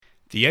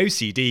The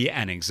OCD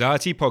and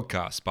Anxiety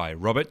Podcast by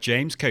Robert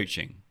James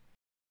Coaching.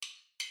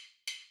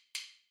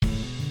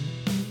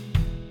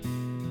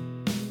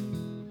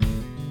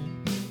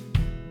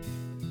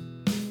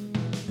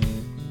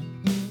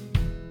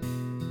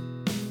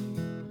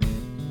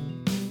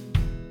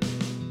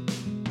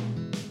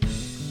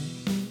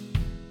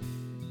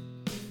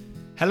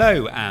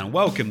 Hello and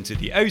welcome to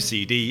the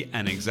OCD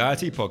and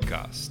Anxiety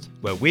Podcast,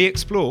 where we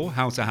explore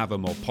how to have a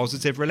more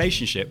positive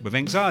relationship with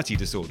anxiety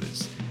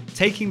disorders,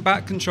 taking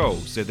back control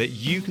so that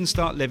you can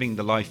start living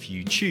the life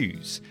you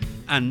choose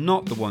and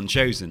not the one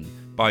chosen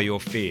by your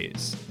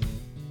fears.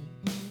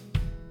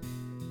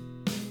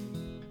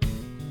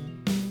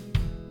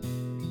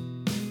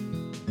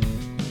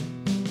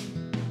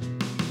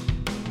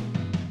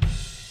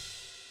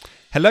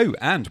 Hello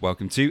and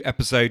welcome to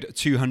episode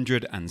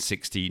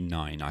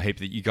 269. I hope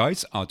that you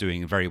guys are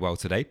doing very well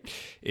today.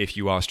 If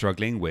you are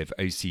struggling with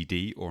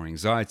OCD or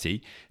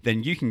anxiety,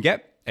 then you can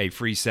get a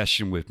free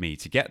session with me.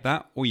 To get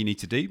that, all you need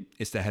to do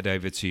is to head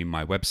over to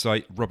my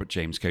website,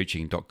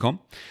 robertjamescoaching.com.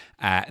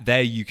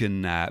 There you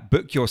can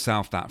book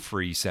yourself that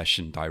free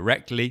session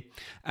directly,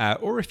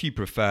 or if you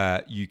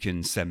prefer, you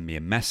can send me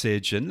a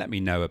message and let me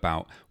know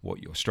about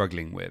what you're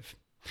struggling with.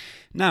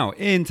 Now,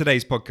 in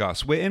today's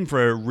podcast, we're in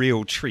for a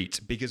real treat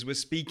because we're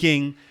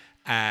speaking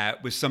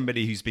with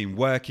somebody who's been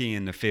working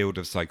in the field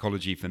of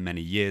psychology for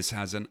many years,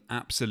 has an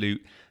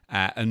absolute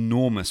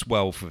enormous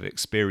wealth of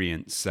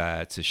experience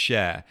to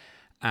share.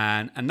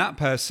 And that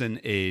person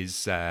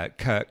is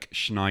Kirk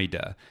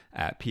Schneider,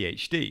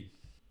 Ph.D.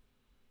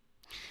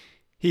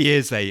 He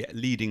is a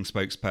leading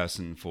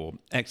spokesperson for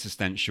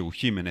existential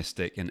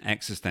humanistic and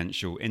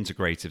existential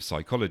integrative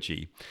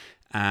psychology,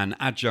 an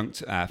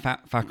adjunct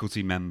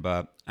faculty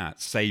member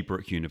at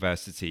Saybrook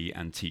University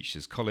and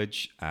Teachers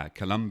College,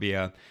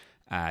 Columbia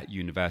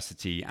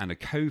University, and a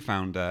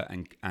co-founder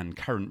and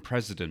current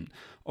president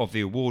of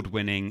the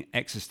award-winning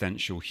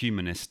Existential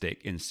Humanistic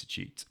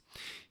Institute.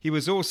 He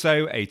was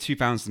also a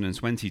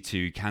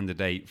 2022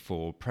 candidate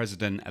for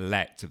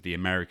president-elect of the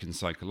American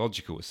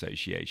Psychological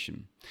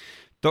Association.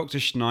 Dr.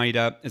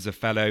 Schneider is a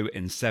fellow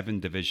in 7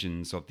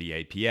 divisions of the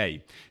APA,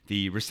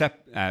 the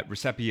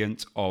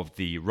recipient of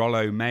the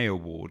Rollo May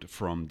Award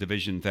from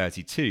Division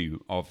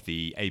 32 of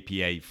the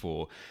APA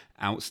for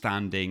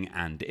outstanding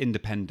and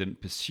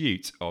independent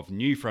pursuit of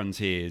new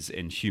frontiers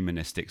in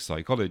humanistic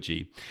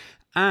psychology,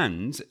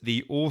 and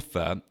the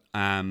author,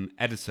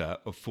 editor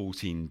of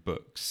 14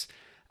 books.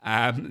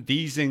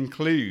 These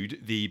include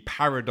The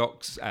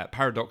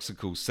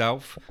Paradoxical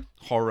Self,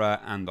 Horror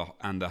and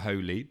the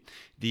Holy,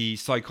 The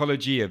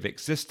Psychology of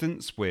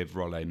Existence with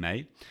Rollo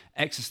May,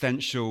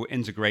 Existential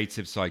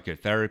Integrative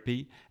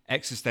Psychotherapy,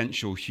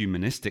 Existential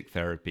Humanistic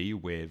Therapy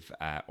with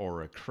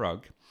Ora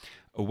Krug,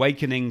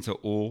 Awakening to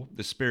Awe,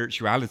 The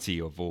Spirituality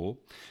of Awe,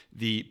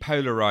 The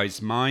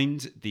Polarized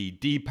Mind, The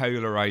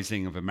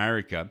Depolarizing of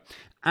America,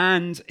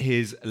 and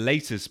his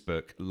latest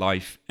book,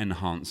 Life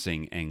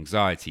Enhancing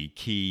Anxiety,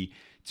 Key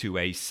to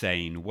a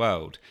Sane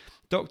World.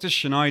 Dr.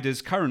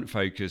 Schneider's current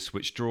focus,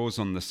 which draws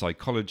on the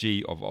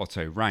psychology of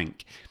Otto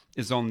Rank,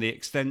 is on the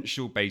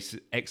existential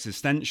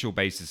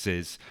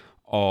bases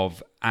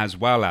of, as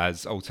well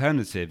as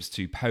alternatives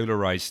to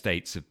polarized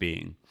states of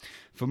being.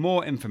 For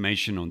more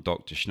information on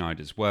Dr.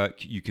 Schneider's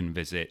work, you can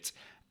visit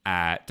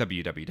at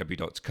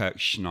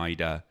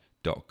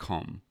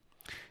www.kirkschneider.com.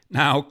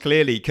 Now,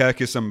 clearly,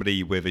 Kirk is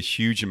somebody with a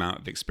huge amount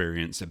of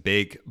experience, a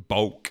big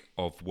bulk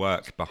of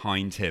work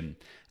behind him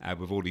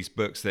with all these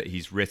books that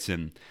he's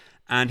written.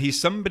 And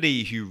he's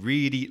somebody who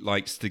really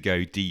likes to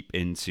go deep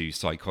into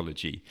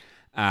psychology.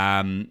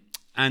 And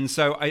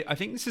so I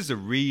think this is a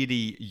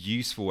really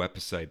useful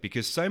episode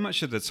because so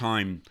much of the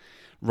time,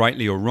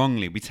 rightly or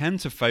wrongly, we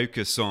tend to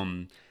focus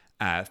on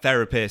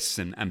therapists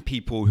and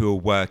people who are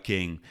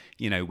working,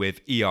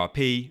 with ERP,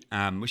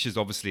 which is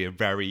obviously a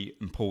very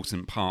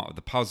important part of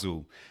the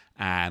puzzle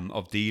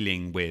of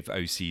dealing with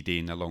OCD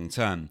in the long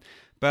term.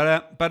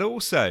 But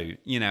also,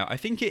 I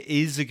think it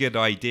is a good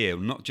idea,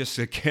 not just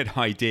a good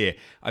idea,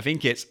 I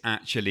think it's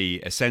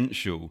actually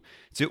essential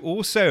to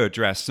also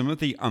address some of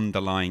the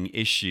underlying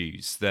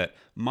issues that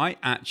might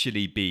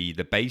actually be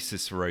the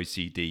basis for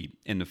OCD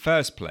in the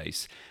first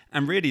place.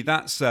 And really,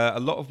 that's a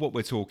lot of what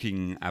we're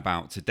talking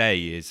about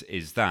today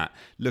is that,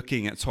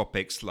 looking at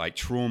topics like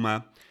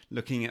trauma,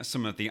 looking at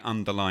some of the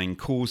underlying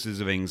causes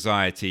of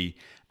anxiety,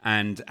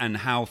 and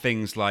how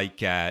things like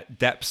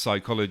depth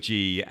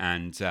psychology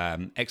and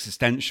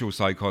existential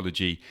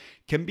psychology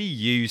can be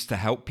used to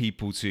help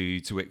people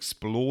to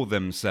explore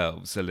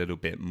themselves a little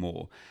bit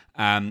more,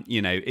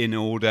 in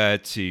order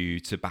to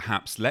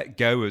perhaps let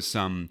go of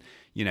some,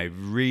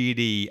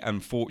 really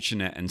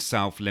unfortunate and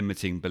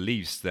self-limiting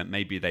beliefs that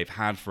maybe they've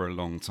had for a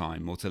long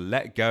time, or to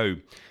let go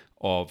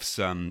of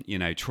some,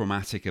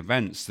 traumatic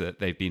events that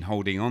they've been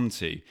holding on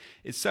to.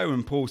 It's so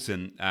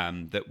important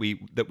that we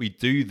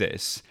do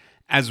this,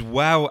 as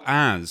well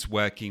as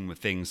working with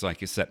things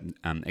like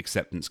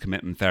acceptance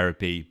commitment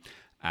therapy,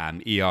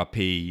 ERP,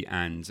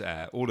 and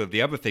all of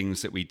the other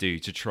things that we do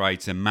to try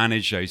to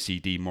manage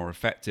OCD more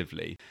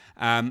effectively.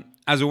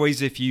 As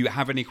always, if you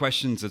have any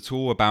questions at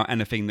all about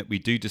anything that we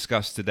do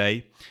discuss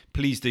today,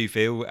 please do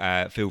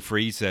feel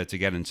free to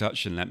get in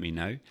touch and let me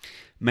know.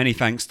 Many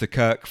thanks to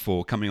Kirk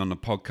for coming on the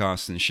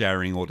podcast and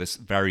sharing all this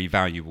very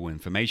valuable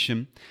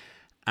information.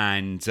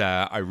 And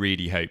I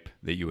really hope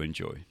that you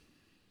enjoy.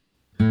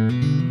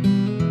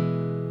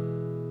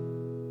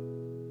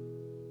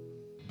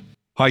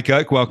 Hi,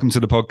 Kirk. Welcome to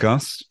the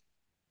podcast.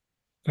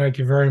 Thank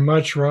you very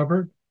much,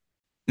 Robert.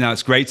 Now,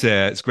 it's great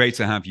to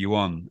have you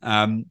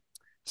on.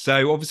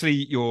 So obviously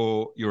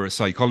you're a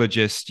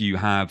psychologist. You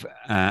have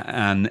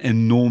an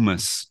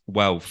enormous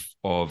wealth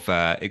of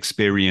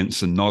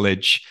experience and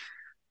knowledge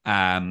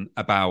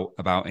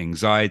about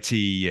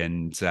anxiety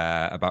and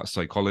about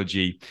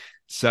psychology.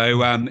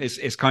 So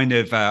it's kind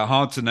of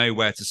hard to know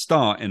where to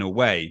start in a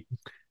way.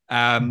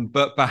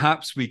 But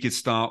perhaps we could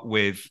start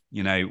with,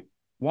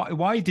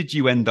 why did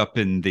you end up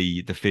in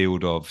the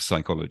field of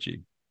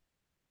psychology?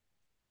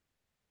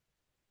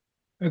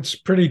 It's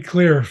pretty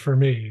clear for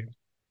me.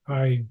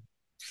 I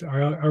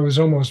was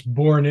almost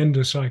born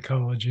into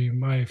psychology.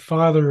 My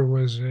father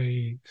was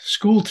a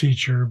school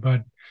teacher,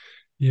 but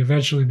he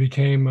eventually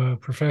became a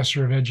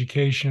professor of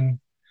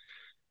education,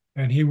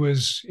 and he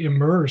was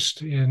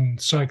immersed in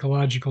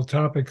psychological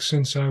topics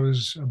since I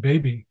was a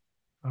baby.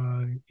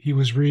 He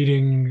was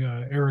reading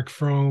Erich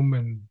Fromm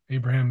and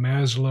Abraham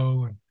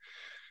Maslow and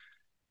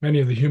many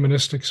of the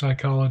humanistic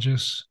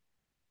psychologists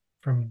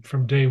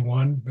from day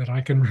one that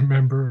I can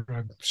remember.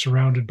 I'm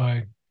surrounded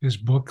by his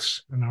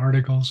books and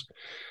articles.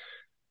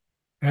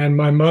 And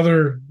my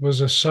mother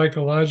was a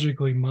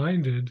psychologically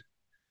minded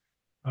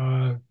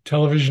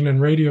television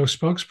and radio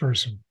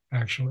spokesperson,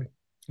 actually,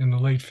 in the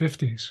late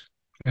 50s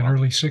and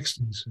early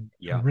 60s.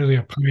 Yeah. Really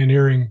a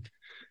pioneering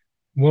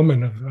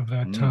woman of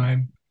that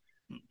time.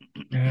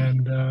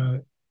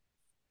 And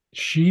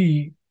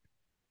she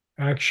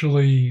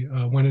actually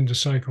went into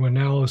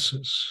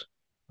psychoanalysis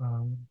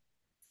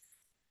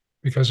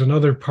because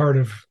another part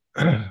of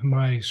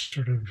my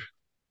sort of,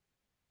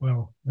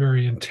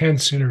 very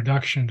intense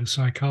introduction to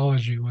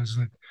psychology was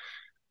that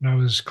when I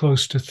was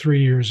close to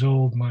 3 years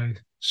old, my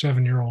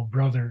 7-year-old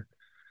brother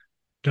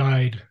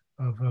died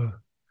of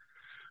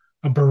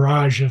a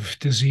barrage of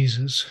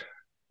diseases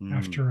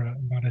after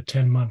about a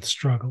 10-month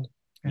struggle.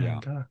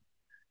 And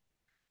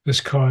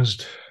this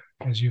caused,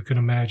 as you can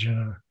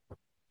imagine, a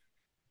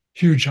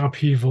huge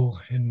upheaval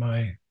in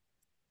my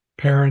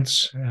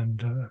parents and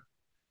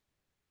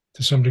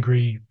to some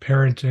degree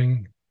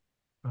parenting,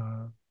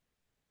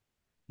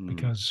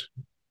 because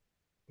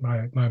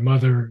my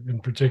mother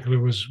in particular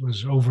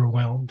was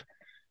overwhelmed.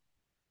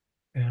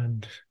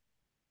 And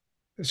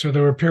so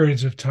there were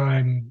periods of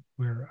time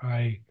where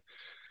I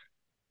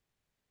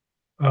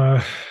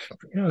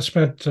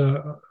spent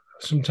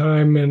some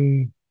time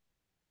in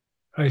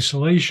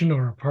isolation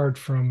or apart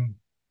from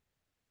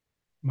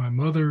my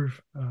mother.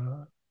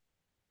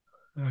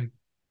 I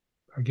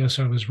guess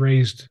I was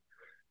raised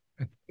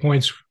at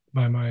points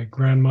by my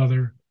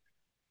grandmother,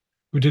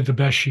 who did the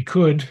best she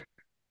could,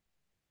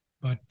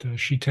 but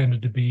she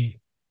tended to be,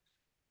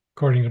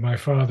 according to my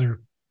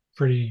father,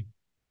 pretty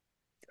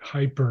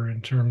hyper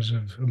in terms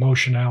of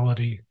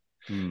emotionality.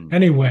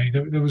 Anyway,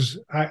 there was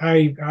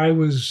I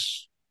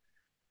was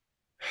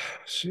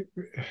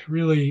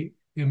really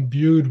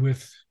imbued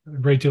with a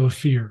great deal of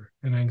fear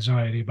and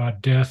anxiety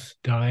about death,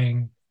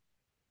 dying,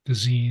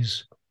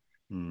 disease.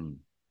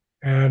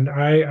 And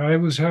I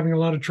was having a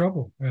lot of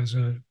trouble as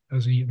a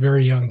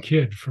very young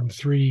kid, from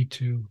 3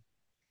 to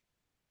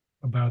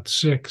about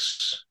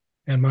 6.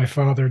 And my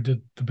father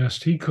did the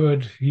best he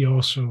could. He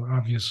also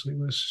obviously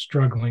was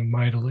struggling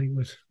mightily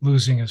with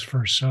losing his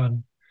first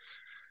son.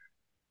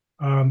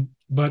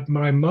 But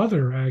my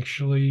mother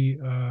actually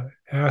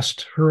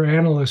asked her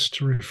analyst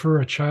to refer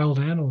a child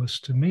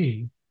analyst to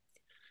me.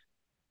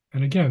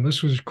 And again,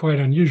 this was quite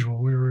unusual.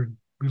 We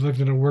lived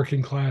in a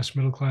working class,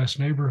 middle class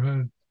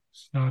neighborhood.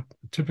 It's not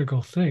a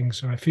typical thing.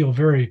 So I feel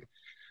very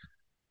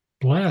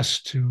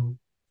blessed to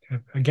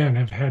have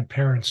had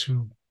parents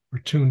who were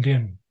tuned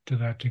in to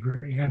that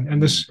degree.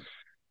 And this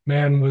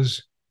man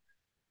was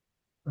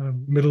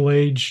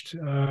middle-aged,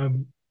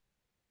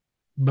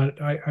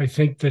 but I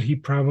think that he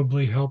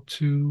probably helped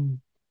to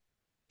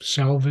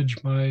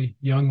salvage my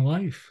young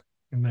life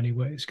in many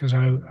ways, because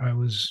I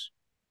was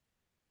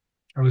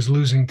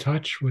losing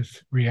touch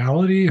with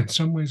reality. In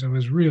some ways, I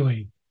was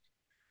really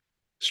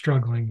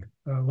struggling.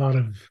 A lot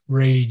of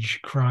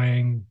rage,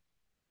 crying,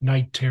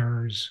 night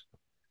terrors,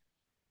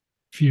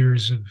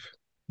 fears of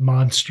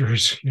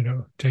monsters,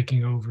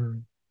 taking over.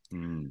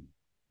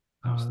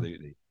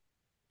 Absolutely.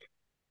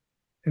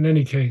 In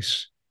any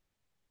case,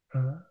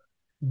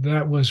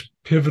 that was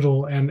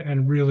pivotal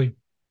and really,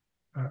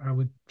 I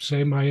would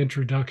say, my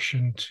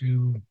introduction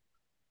to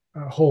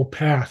a whole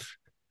path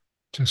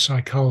to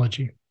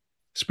psychology,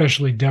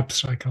 especially depth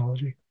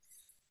psychology.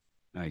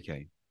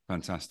 Okay,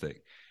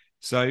 fantastic.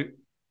 So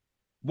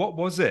what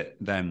was it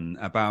then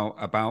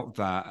about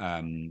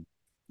that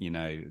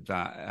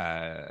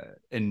that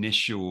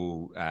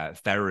initial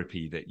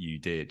therapy that you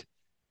did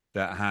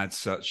that had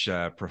such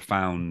a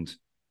profound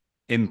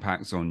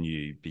impact on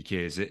you,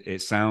 because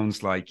it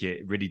sounds like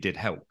it really did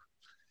help.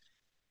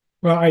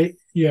 Well,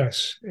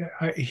 yes,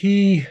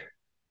 he,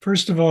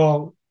 first of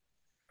all,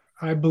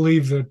 I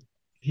believe that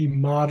he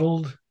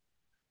modeled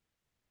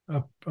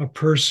a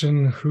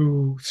person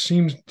who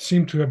seemed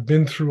to have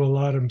been through a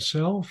lot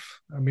himself.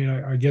 I mean,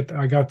 I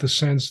got the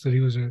sense that he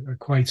was a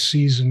quite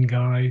seasoned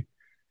guy.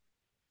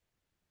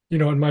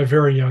 In my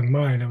very young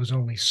mind, I was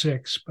only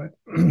 6, but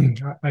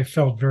I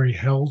felt very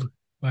held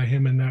by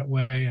him in that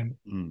way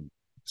and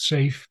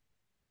safe.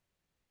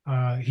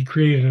 He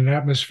created an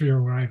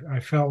atmosphere where I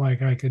felt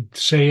like I could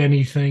say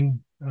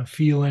anything,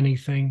 feel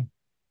anything,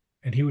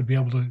 and he would be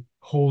able to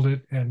hold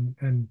it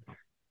and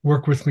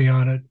work with me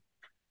on it,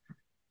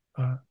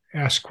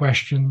 ask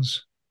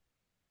questions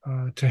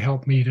to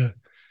help me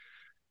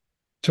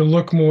to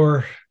look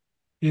more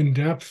in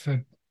depth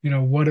at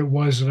what it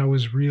was that I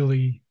was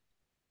really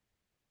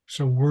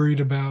so worried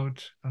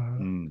about,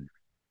 that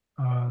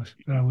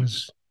I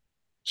was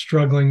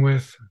struggling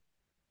with.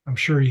 I'm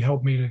sure he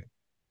helped me to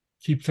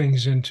keep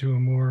things into a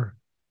more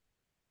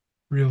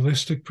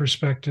realistic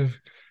perspective.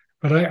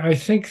 But I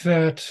think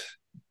that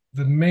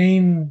the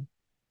main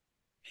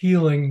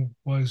healing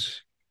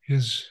was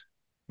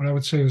what I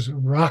would say was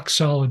rock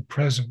solid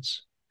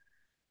presence.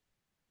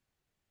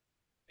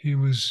 He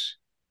was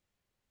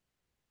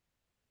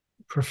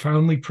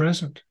profoundly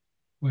present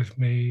with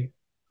me.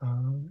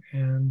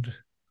 And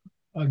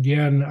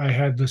again, I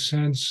had the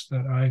sense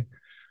that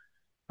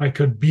I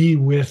could be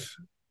with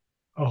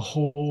a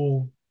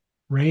whole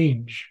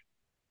range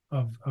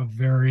of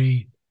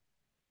very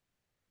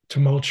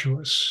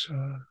tumultuous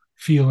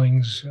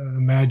feelings,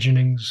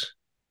 imaginings.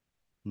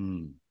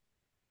 Mm.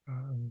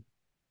 Um,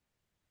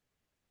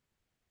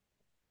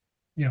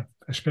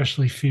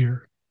 especially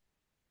fear.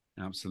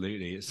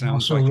 Absolutely. It And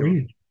sounds also like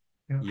rage.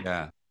 Yeah.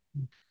 yeah,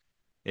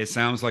 it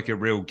sounds like a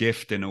real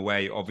gift in a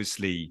way.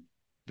 Obviously,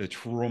 the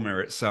trauma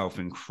itself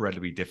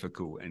incredibly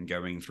difficult, and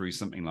going through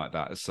something like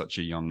that at such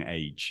a young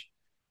age,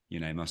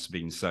 must have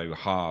been so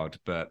hard.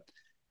 But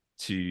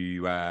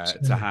to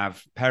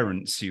have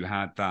parents who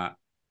had that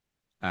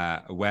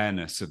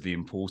awareness of the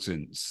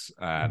importance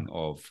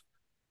of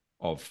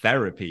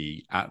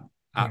therapy at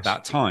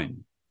that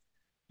time,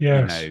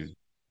 Yes.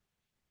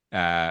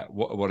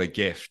 what a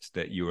gift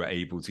that you were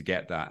able to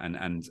get that,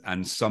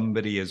 and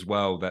somebody as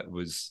well that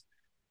was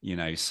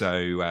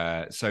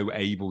so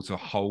able to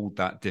hold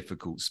that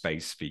difficult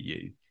space for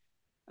you,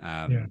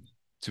 Yeah.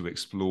 to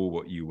explore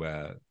what you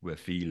were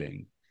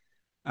feeling.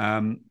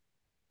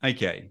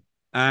 Okay.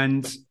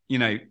 And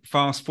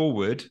fast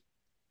forward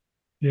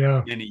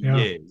Yeah. many Yeah.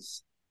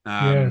 years,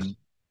 Yes.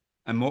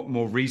 and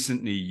more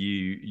recently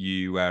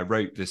you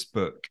wrote this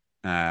book,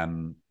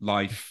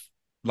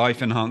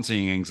 life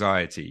enhancing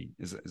anxiety.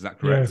 Is that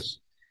correct? Yes.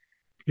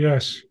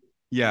 Yes.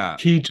 Yeah.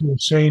 Key to a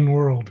sane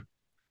world.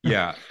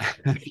 Yeah.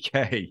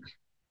 Okay.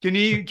 Can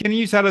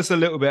you tell us a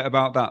little bit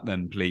about that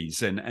then,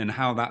 please, and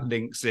how that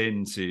links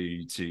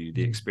into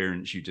the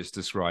experience you just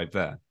described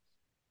there?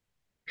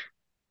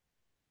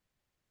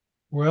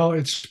 Well,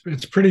 it's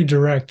pretty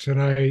direct,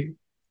 and I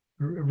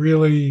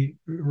really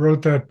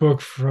wrote that book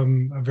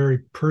from a very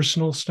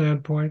personal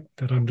standpoint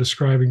that I'm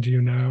describing to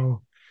you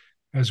now,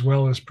 as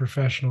well as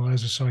professional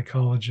as a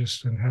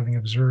psychologist and having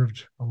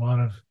observed a lot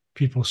of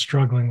people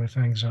struggling with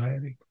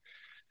anxiety,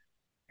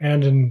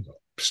 and in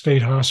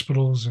state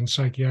hospitals and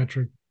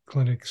psychiatric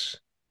clinics,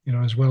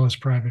 as well as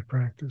private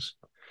practice.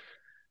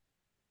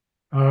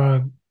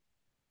 I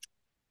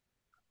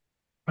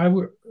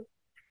would,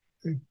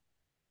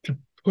 to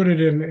put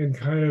it in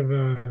kind of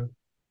a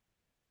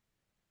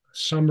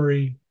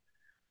summary,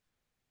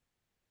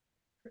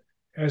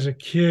 as a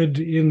kid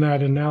in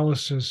that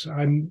analysis,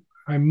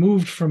 I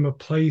moved from a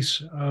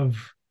place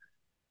of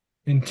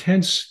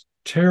intense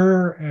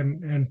terror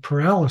and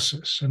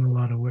paralysis in a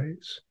lot of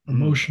ways,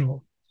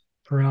 emotional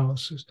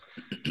paralysis,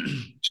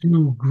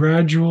 to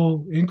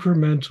gradual,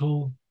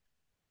 incremental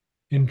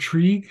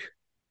intrigue,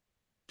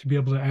 to be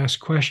able to ask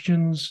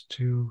questions,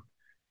 to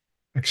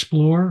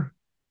explore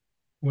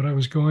what I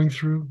was going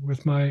through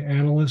with my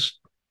analyst,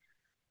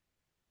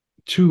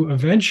 to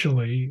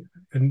eventually,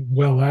 and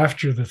well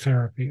after the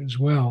therapy as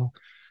well,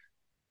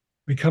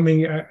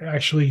 becoming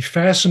actually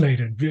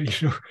fascinated,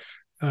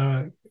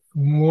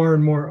 more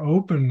and more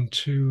open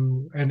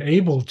to and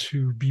able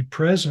to be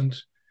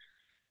present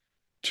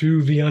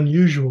to the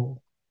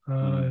unusual,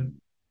 and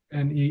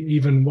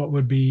even what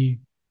would be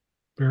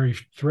very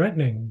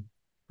threatening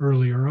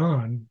earlier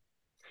on.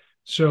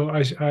 So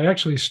I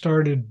actually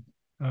started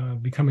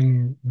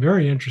becoming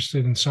very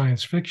interested in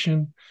science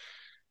fiction,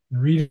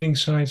 reading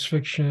science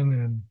fiction,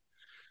 and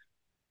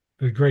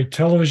the great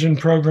television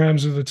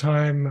programs of the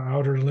time,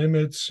 Outer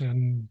Limits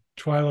and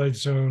Twilight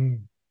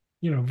Zone,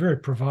 very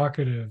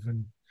provocative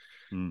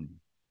and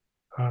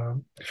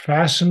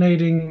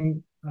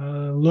fascinating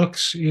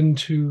looks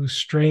into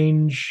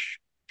strange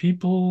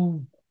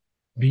people,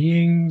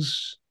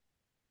 beings,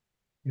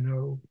 you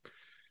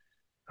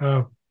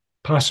know,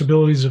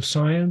 possibilities of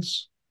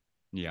science,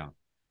 Yeah.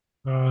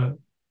 uh,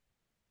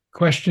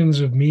 questions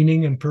of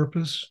meaning and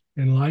purpose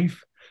in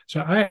life. So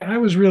I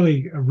was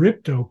really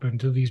ripped open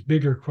to these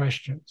bigger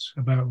questions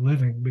about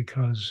living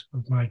because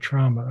of my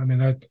trauma. I mean,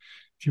 that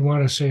if you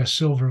want to say a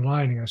silver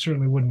lining, I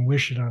certainly wouldn't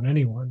wish it on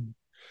anyone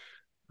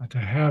to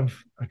have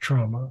a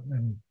trauma,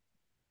 and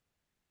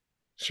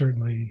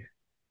certainly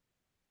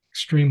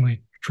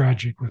extremely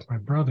tragic with my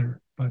brother.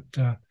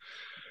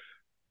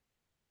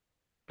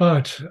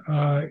 But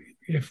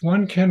if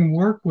one can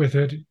work with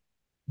it,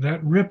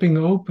 that ripping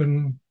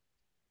open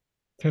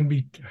can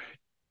be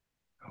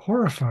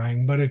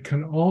horrifying, but it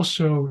can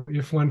also,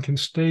 if one can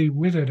stay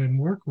with it and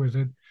work with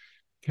it,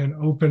 can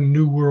open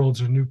new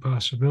worlds and new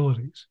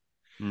possibilities.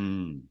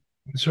 Mm.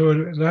 So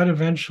that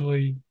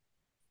eventually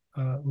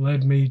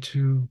led me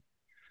to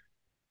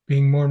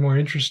being more and more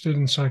interested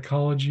in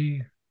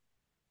psychology,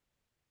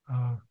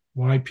 uh,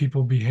 why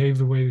people behave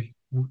the way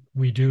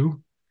we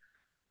do,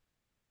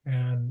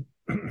 and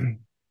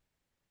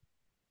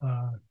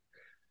uh,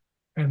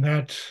 and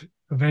that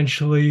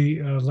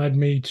eventually led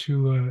me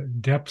to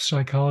depth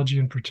psychology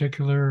in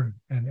particular,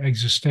 and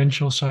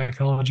existential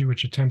psychology,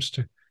 which attempts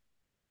to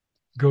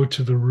go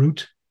to the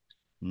root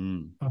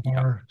Mm. of Yeah.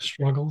 our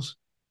struggles.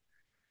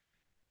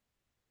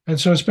 And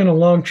so it's been a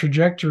long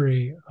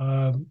trajectory.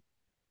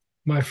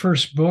 My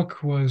first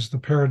book was The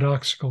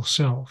Paradoxical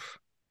Self,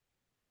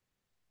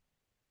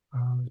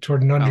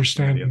 toward an Sounds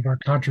understanding familiar. of our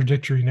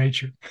contradictory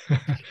nature.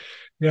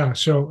 Yeah,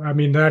 so I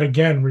mean, that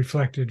again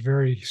reflected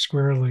very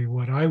squarely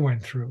what I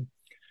went through.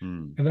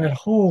 Mm. And that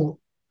whole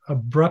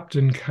abrupt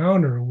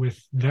encounter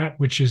with that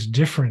which is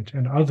different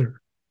and other,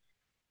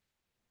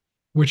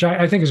 which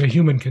I think is a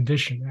human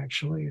condition,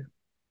 actually.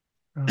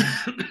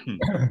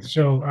 Uh,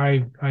 so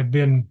I've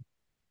been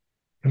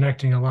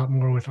connecting a lot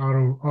more with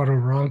Otto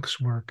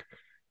Ronk's work,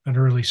 an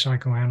early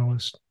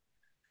psychoanalyst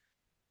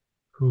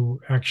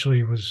who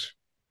actually was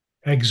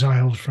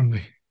exiled from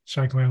the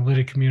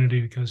psychoanalytic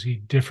community because he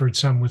differed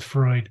some with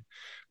Freud.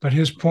 But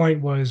his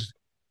point was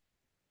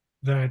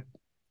that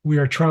we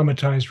are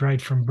traumatized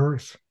right from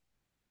birth,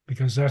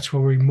 because that's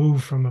where we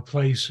move from a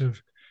place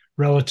of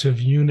relative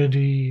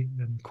unity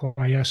and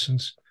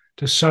quiescence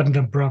to sudden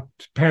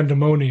abrupt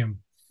pandemonium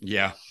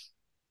Yeah.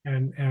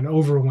 and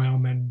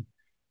overwhelm. And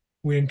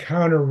we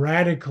encounter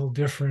radical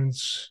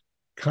difference,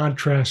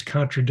 contrast,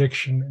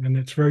 contradiction, and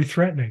it's very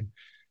threatening.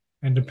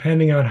 And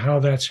depending on how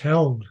that's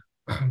held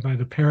by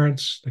the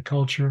parents, the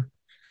culture,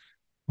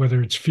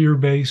 whether it's fear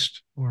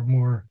based or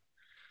more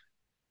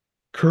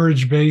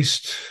courage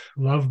based,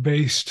 love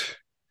based,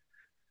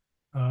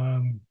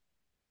 um,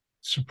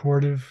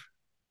 supportive,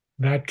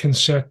 that can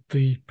set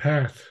the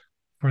path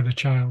for the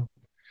child.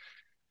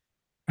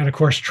 And of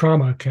course,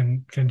 trauma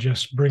can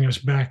just bring us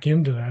back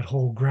into that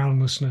whole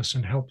groundlessness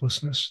and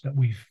helplessness that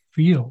we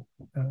feel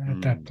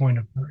at that Mm. point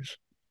of birth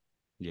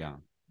Yeah.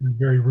 in a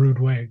very rude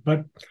way.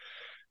 But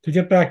to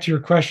get back to your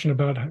question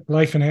about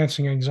life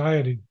enhancing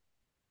anxiety,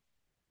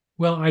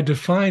 well, I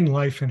define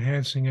life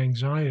enhancing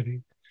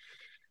anxiety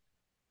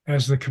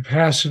as the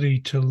capacity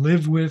to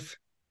live with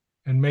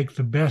and make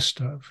the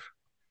best of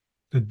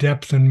the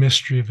depth and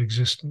mystery of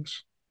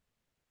existence.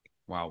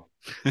 Wow.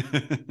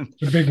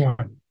 It's a big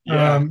one.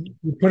 Yeah.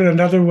 You put it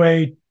another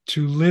way,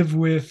 to live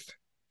with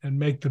and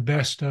make the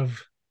best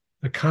of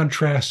the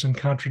contrasts and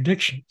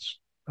contradictions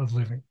of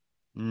living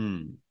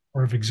Mm.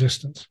 or of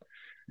existence.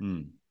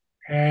 Mm.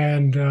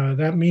 And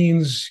that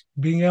means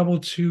being able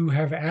to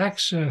have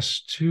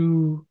access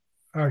to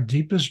our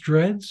deepest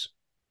dreads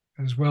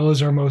as well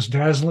as our most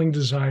dazzling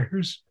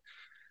desires,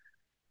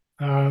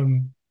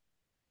 um,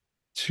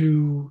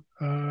 to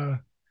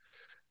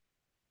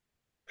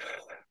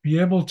be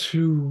able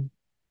to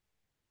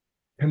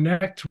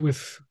connect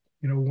with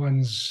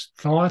one's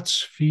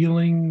thoughts,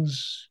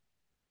 feelings,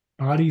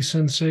 body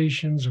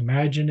sensations,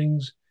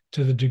 imaginings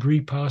to the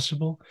degree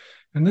possible.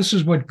 And this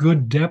is what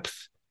good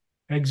depth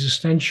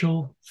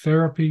existential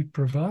therapy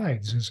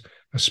provides, is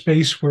a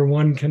space where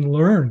one can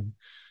learn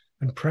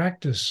and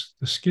practice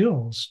the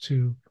skills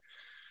to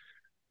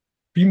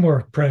be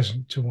more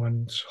present to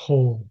one's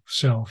whole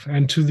self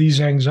and to these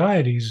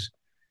anxieties,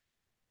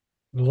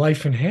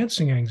 life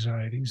enhancing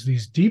anxieties,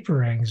 these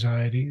deeper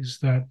anxieties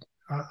that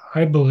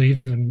I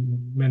believe,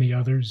 and many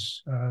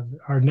others,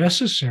 are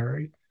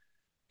necessary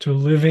to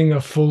living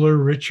a fuller,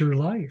 richer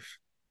life,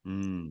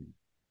 Mm.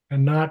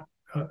 and not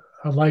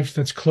a life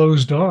that's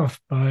closed off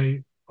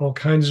by all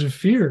kinds of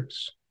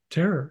fears,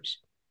 terrors,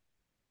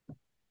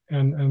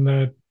 and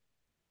that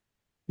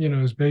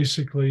is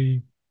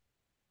basically,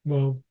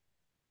 well,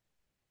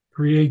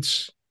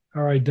 creates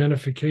our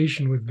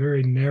identification with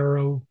very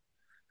narrow,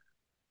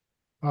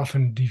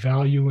 often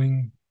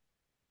devaluing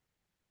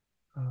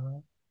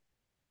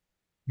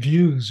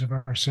views of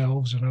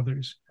ourselves and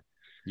others.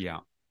 Yeah.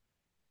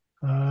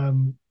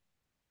 Um,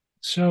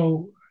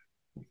 so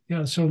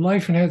yeah, so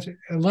life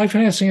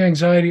enhancing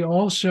anxiety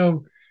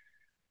also,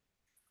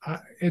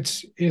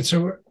 it's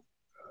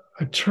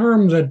a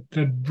term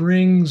that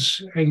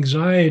brings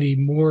anxiety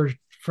more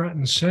front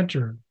and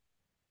center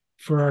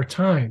for our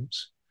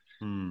times.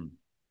 Mm.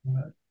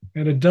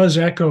 And it does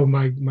echo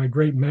my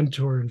great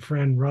mentor and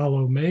friend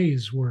Rollo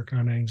May's work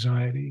on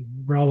anxiety.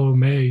 Rollo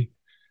May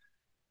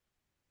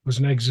was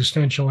an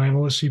existential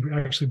analyst. He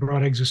actually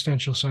brought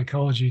existential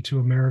psychology to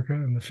America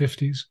in the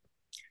 50s.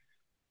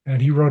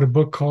 And he wrote a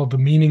book called The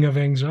Meaning of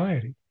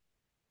Anxiety,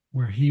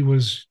 where he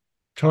was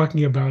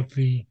talking about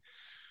the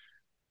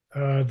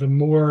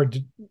more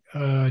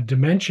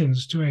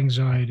dimensions to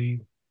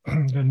anxiety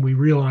than we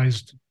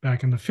realized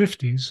back in the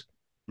 50s.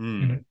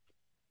 Mm. And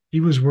he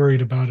was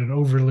worried about an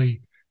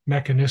overly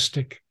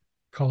mechanistic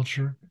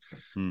culture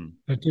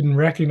that didn't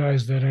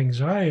recognize that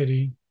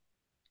anxiety,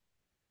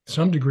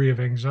 some degree of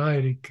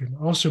anxiety, can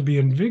also be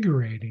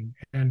invigorating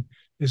and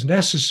is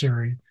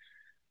necessary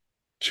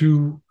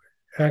to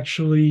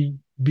actually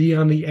be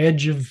on the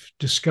edge of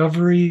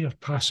discovery, of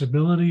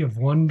possibility, of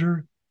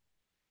wonder.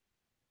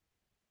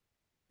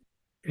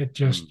 It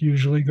just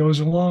usually goes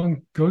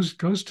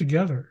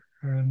together.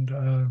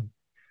 And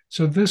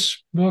so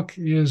this book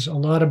is a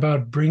lot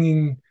about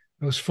bringing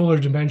those fuller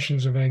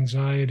dimensions of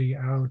anxiety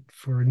out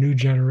for a new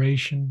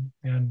generation.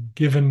 And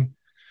given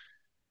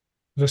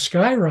the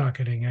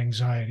skyrocketing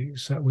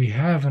anxieties that we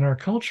have in our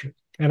culture,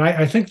 and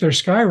I think they're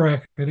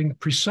skyrocketing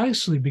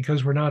precisely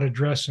because we're not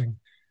addressing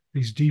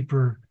these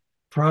deeper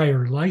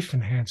prior life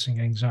enhancing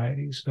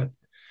anxieties that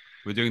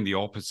We're doing the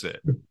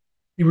opposite.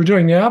 we're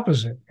doing the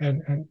opposite.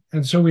 And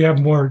so we have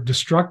more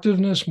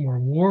destructiveness, more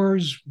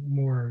wars,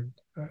 more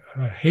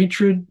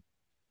hatred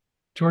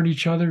toward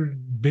each other,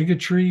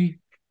 bigotry,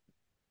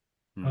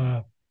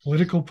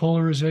 political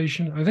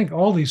polarization. I think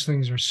all these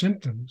things are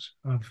symptoms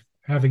of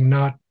having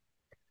not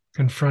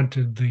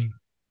confronted the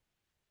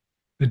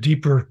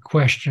deeper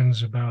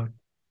questions about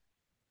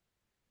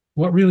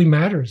what really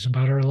matters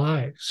about our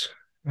lives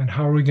and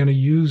how are we going to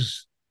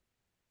use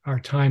our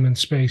time and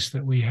space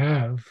that we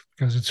have,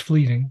 because it's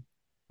fleeting,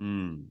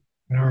 and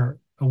our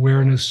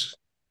awareness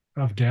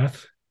of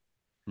death,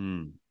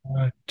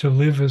 to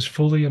live as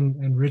fully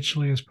and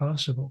richly as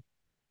possible.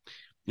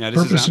 Yeah,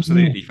 this is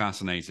absolutely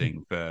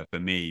fascinating for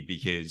me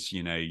because,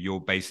 you know, you're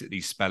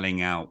basically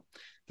spelling out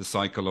the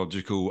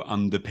psychological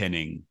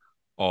underpinning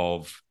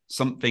of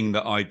something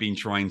that I've been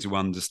trying to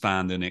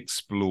understand and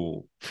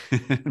explore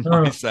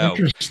myself.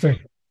 Interesting.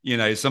 You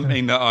know,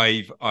 something that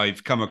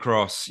I've come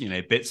across, you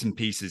know, bits and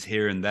pieces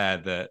here and there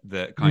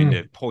that kind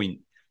of point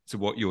to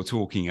what you're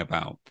talking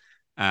about.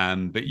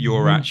 But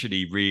you're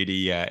actually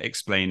really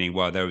explaining,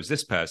 well, there was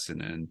this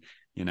person, and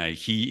you know,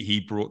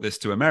 he brought this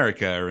to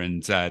America,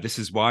 and this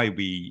is why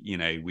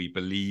we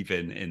believe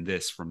in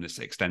this from this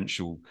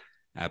existential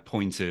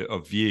point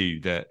of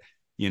view, that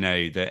you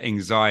know, that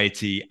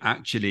anxiety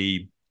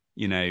actually,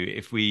 you know,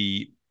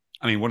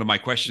 one of my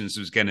questions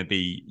was going to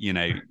be, you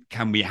know,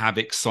 can we have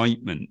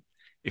excitement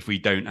if we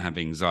don't have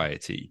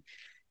anxiety?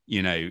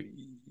 You know,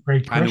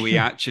 can we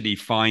actually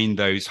find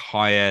those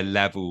higher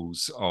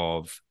levels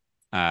of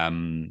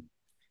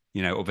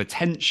of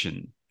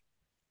attention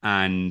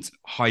and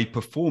high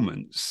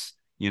performance,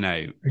 you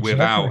know,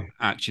 without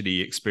actually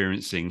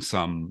experiencing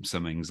some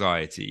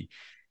anxiety?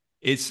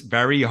 It's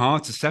very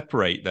hard to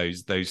separate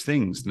those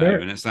things now,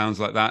 and it sounds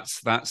like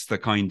that's the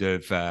kind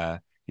of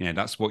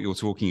that's what you're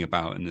talking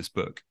about in this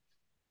book.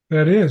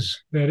 That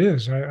is.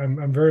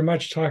 I'm very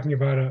much talking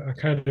about a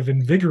kind of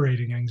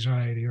invigorating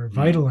anxiety or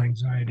vital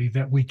anxiety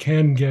that we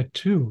can get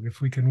to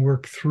if we can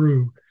work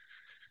through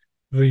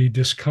the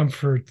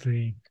discomfort,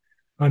 the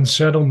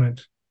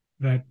unsettlement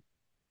that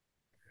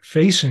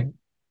facing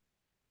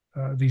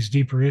these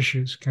deeper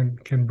issues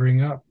can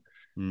bring up.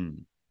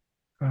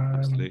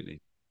 Absolutely.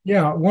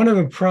 Yeah, one of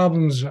the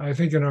problems I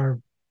think in our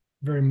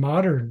very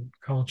modern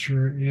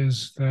culture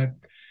is that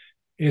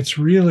it's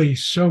really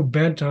so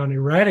bent on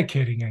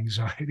eradicating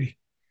anxiety.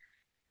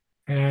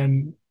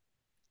 And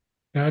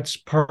that's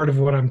part of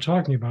what I'm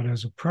talking about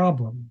as a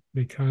problem,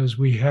 because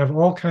we have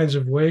all kinds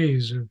of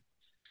ways of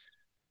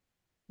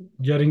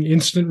getting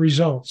instant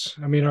results.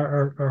 I mean,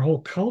 our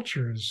whole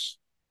culture is,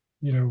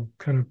 you know,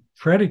 kind of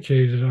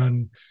predicated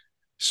on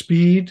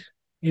speed,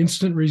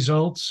 instant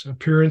results,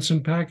 appearance,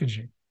 and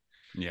packaging.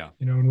 Yeah.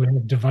 You know, and we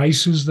have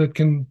devices that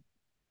can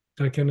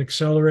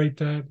accelerate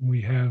that.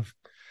 We have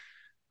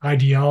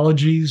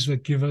ideologies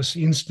that give us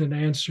instant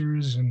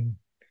answers, and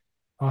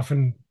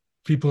often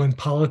people in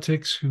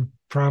politics who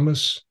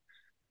promise,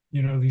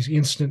 you know, these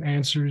instant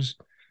answers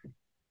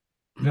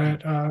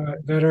that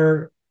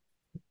are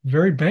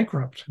very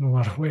bankrupt in a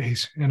lot of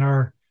ways and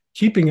are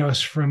keeping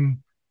us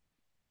from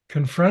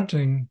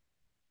confronting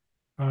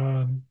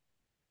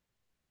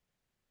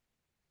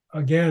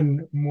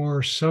again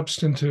more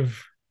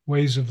substantive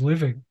ways of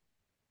living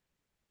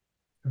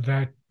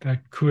that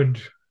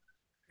could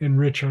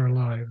enrich our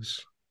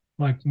lives,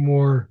 like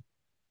more,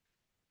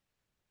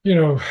 you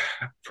know,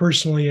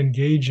 personally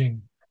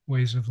engaging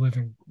ways of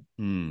living.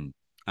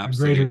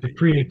 Absolutely. Greater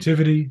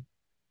creativity,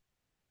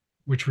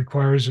 which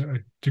requires a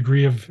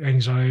degree of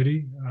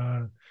anxiety,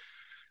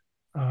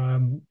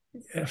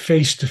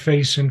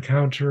 face-to-face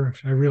encounter.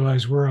 I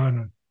realize we're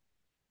on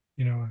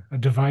a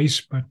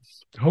device, but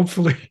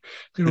hopefully,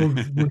 you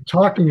know, we're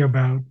talking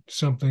about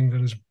something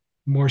that is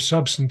more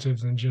substantive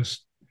than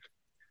just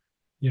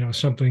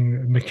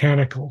something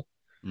mechanical.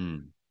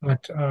 Mm.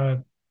 But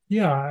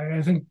yeah,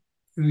 I think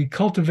the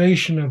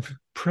cultivation of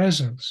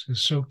presence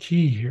is so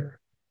key here.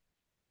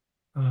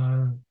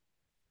 Uh,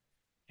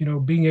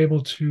 being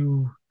able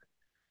to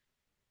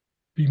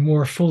be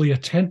more fully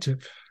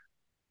attentive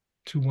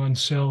to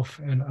oneself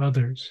and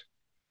others,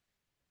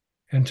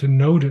 and to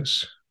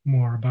notice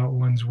more about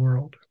one's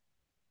world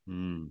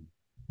Mm.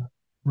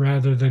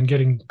 rather than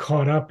getting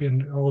caught up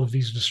in all of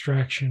these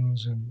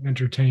distractions and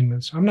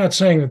entertainments. I'm not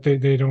saying that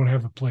they don't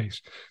have a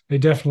place. They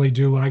definitely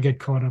do. I get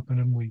caught up in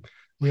them.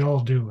 We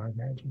all do, I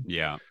imagine.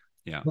 Yeah.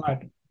 Yeah.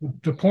 But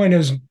the point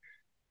is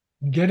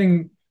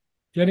getting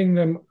getting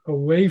them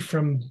away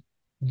from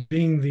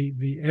being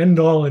the end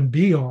all and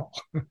be all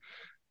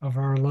of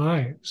our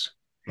lives,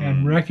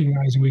 and Mm.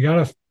 recognizing we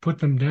got to put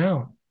them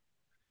down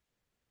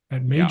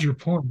at Yeah. major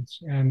points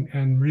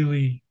and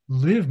really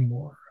live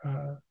more,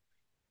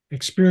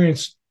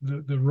 experience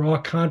the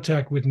raw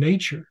contact with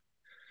nature,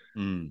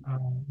 Mm.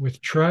 with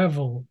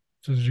travel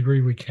to the degree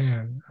we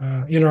can,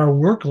 in our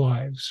work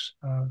lives,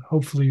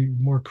 hopefully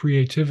more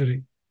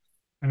creativity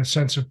and a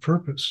sense of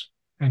purpose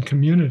and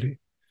community.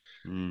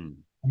 Mm.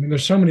 I mean,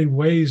 there's so many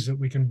ways that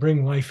we can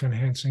bring life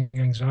enhancing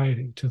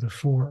anxiety to the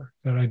fore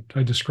that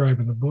I describe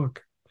in the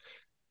book,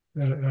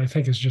 that I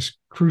think is just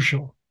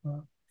crucial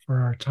for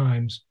our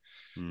times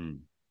Mm.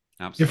 if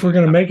we're Absolutely.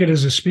 going to make it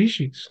as a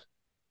species,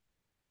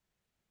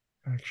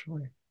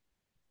 actually.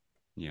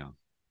 Yeah.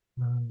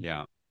 Um,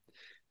 Yeah.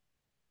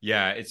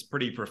 Yeah, it's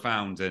pretty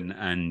profound,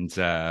 and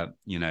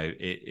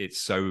it's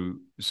so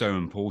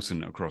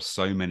important across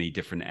so many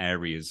different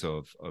areas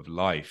of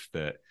life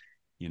that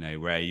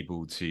we're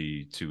able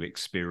to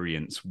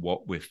experience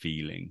what we're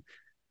feeling,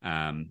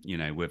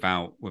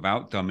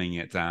 without dumbing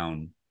it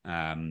down.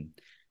 And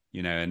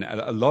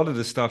a lot of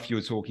the stuff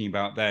you're talking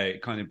about there,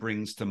 it kind of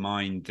brings to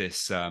mind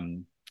this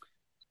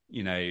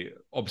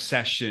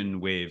obsession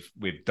with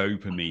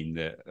dopamine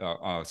that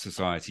our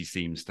society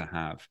seems to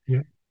have.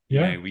 yeah,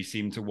 yeah. We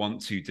seem to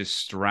want to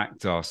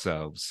distract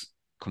ourselves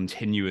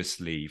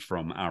continuously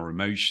from our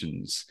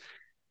emotions,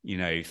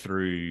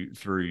 through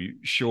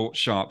short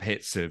sharp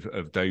hits of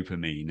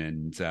dopamine.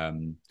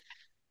 And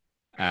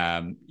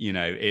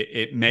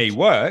it may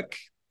work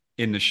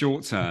in the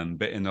short term,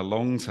 but in the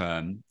long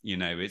term,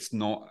 it's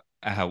not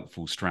a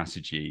helpful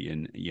strategy,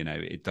 and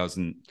it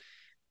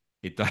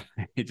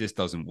it just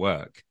doesn't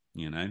work.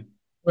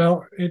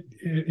 Well,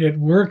 it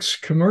works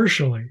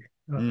commercially.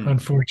 Mm.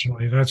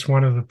 Unfortunately, that's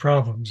one of the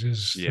problems.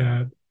 Is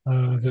Yeah.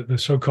 that the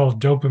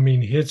so-called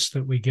dopamine hits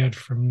that we get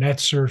from net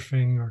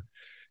surfing, or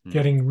Mm.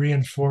 getting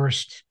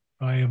reinforced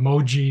by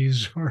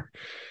emojis, or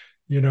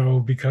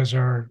because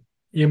our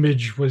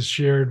image was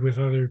shared with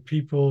other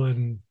people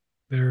and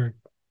they're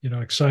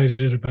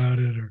excited about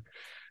it, or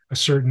a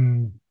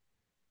certain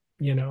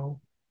you know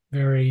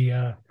very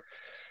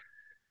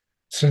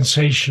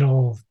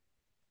sensational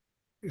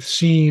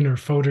scene or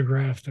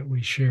photograph that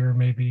we share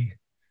maybe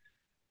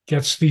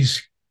gets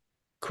these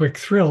quick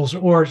thrills,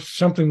 or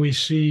something we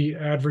see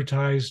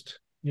advertised.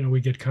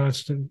 We get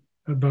constant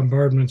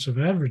bombardments of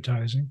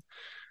advertising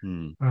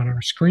Mm. on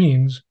our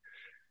screens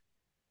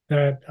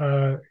that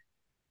are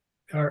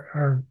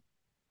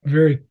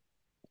very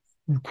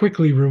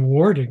quickly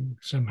rewarding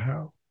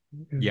somehow.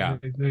 Yeah.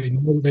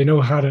 They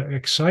know how to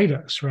excite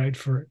us, right,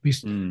 for at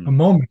least a Mm.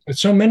 moment. But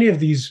so many of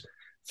these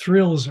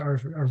thrills are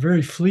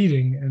very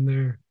fleeting, and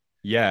they're,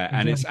 Yeah,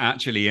 and again, it's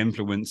actually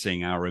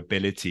influencing our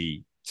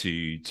ability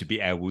to be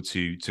able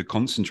to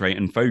concentrate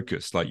and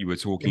focus, like you were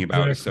talking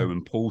about, is exactly, so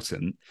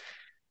important.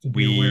 to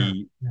be aware.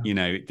 We,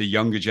 Yeah. the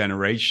younger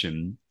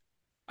generation,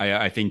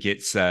 I think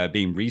it's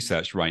being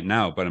researched right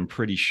now, but I'm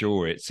pretty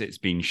sure it's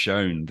being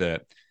shown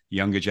that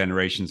younger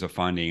generations are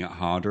finding it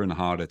harder and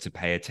harder to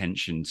pay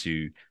attention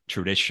to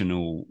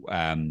traditional,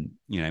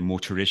 more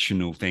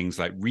traditional things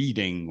like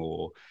reading,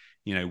 or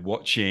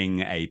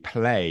watching a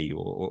play,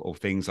 or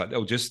things like that,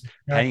 or just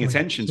paying Exactly.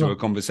 attention to a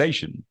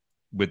conversation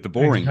with the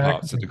boring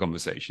parts of the Exactly.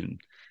 conversation.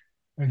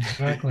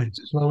 Exactly.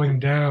 Slowing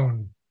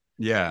down,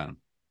 Yeah.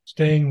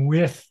 staying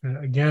with,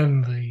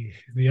 again,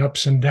 the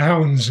ups and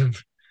downs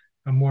of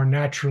a more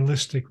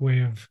naturalistic way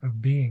of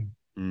being.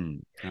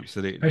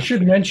 Absolutely. I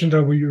should mention,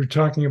 though, we were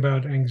talking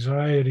about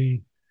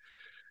anxiety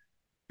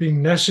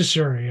being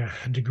necessary, a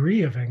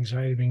degree of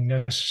anxiety being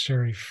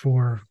necessary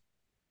for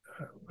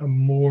a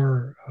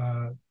more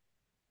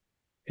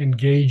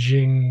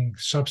engaging,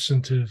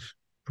 substantive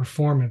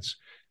performance.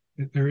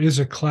 There is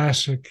a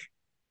classic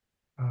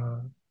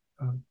uh,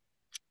 uh,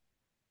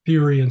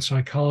 theory in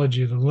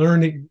psychology,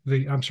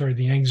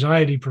 the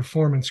anxiety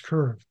performance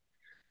curve.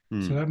 So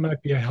Mm. that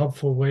might be a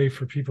helpful way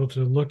for people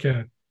to look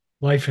at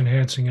life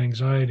enhancing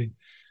anxiety.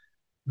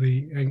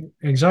 The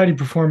anxiety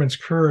performance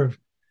curve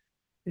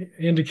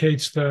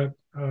indicates that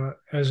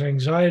as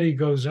anxiety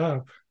goes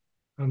up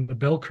on the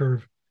bell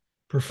curve,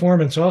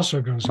 performance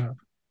also goes up.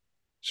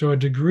 So a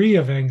degree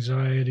of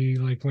anxiety,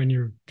 like when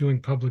you're doing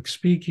public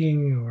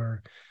speaking,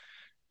 or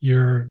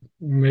you're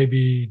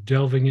maybe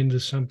delving into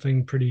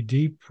something pretty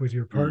deep with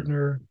your Mm.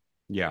 partner,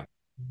 Yeah.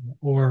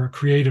 or a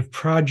creative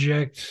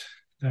project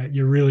that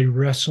you're really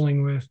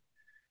wrestling with,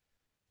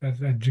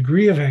 that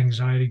degree of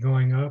anxiety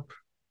going up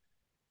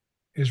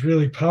is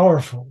really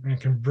powerful and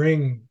can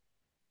bring,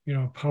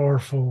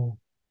 powerful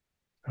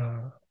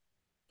uh,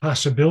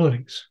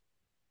 possibilities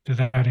to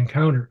that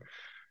encounter.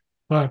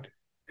 But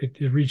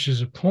it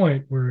reaches a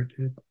point where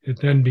it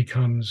then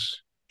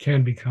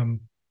can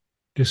become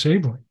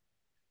disabling.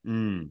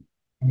 Mm.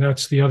 And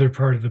that's the other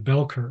part of the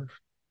bell curve.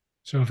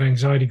 So if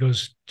anxiety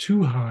goes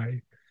too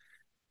high,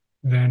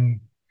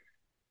 then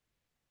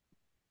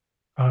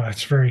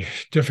it's very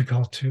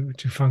difficult to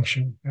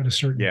function at a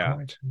certain Yeah.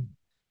 point.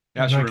 It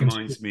And I actually can.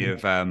 reminds me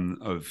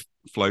of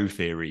flow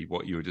theory,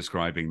 what you were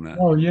describing there.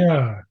 Oh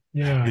yeah,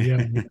 yeah,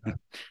 yeah, yeah.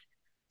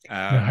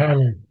 Yeah, um,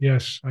 Howard.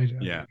 Yes,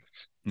 yeah,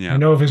 I yeah,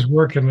 know of his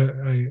work, and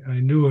I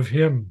knew of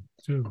him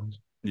too.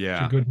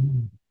 It's a yeah, good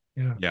man.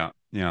 Yeah. yeah,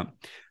 yeah.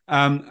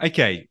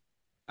 Okay.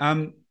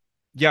 Um,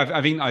 yeah,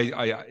 I think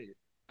I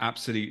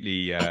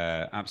absolutely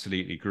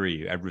absolutely agree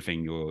with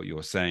everything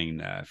you're saying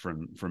there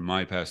from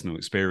my personal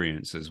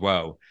experience as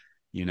well.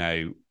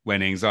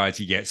 When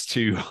anxiety gets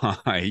too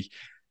high,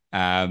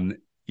 um,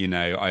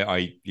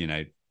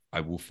 I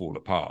will fall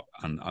apart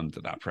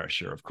under that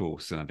pressure, of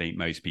course. And I think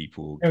most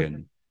people And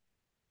can,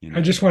 you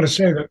I know, just want to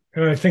say that,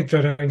 and I think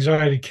that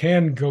anxiety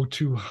can go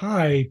too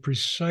high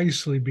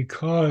precisely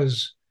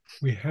because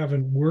we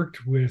haven't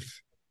worked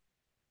with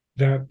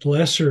that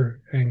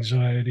lesser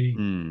anxiety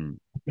mm,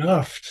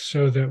 enough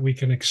so that we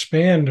can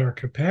expand our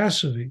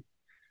capacity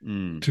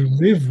mm, to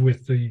live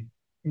with the,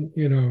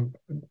 you know,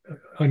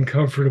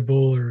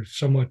 uncomfortable or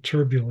somewhat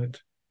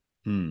turbulent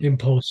mm,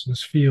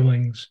 impulses,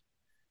 feelings.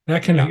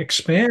 That can yeah.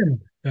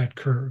 expand that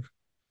curve.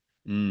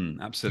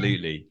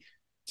 Absolutely.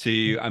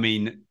 I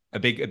mean, a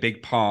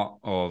big part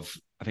of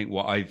I think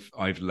what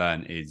I've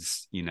learned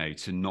is,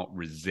 to not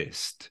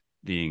resist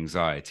the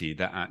anxiety.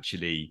 That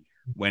actually,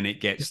 when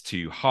it gets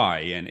too high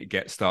and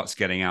starts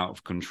getting out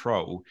of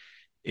control,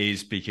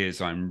 is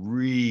because I'm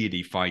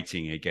really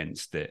fighting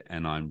against it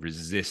and I'm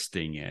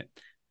resisting it,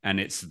 and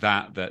it's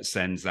that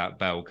sends that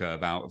bell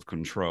curve out of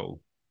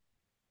control.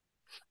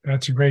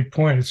 That's a great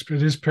point.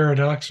 It is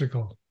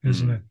paradoxical,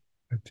 isn't Mm,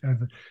 it?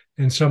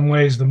 In some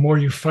ways, the more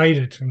you fight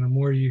it and the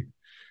more you're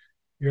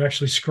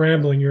actually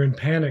scrambling, you're in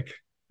panic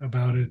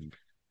about it, mm,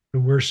 the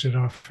worse it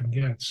often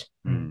gets.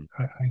 mm,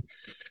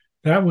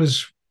 That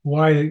was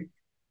why,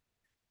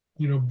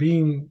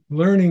 being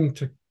learning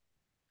to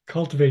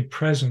cultivate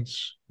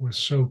presence was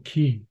so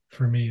key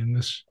for me in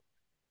this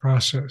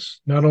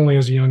process. Not only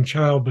as a young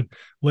child, but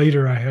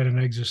later I had an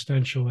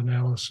existential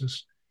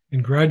analysis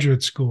in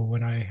graduate school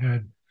when I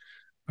had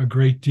a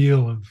great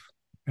deal of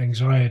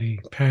anxiety,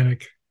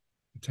 panic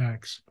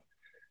attacks,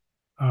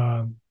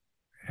 um,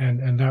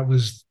 and that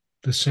was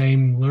the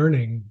same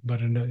learning,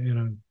 but in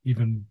a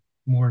even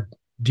more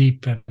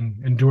deep and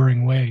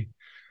enduring way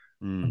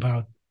mm,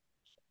 about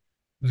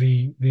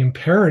the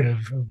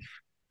imperative of,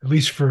 at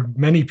least for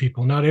many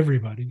people, not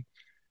everybody,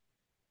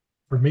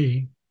 for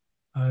me,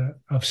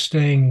 of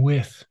staying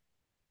with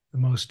the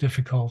most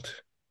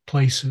difficult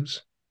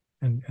places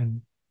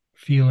and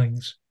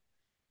feelings,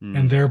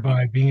 and mm.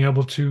 thereby being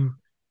able to,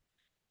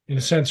 in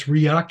a sense,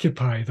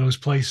 reoccupy those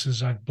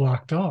places I've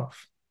blocked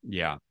off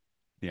Yeah,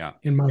 yeah.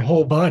 in my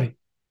whole body,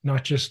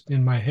 not just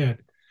in my head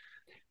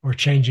or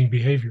changing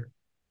behavior.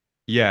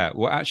 Yeah,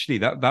 well, actually,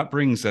 that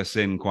brings us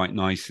in quite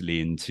nicely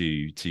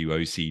into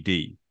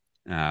OCD.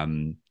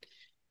 Um,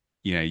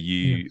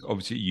 you Yes,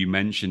 obviously you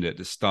mentioned at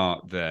the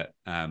start that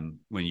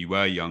when you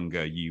were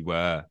younger, you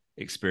were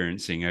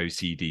experiencing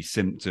OCD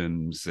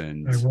symptoms,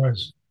 I and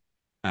was.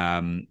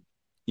 um,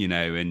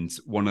 and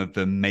one of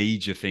the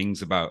major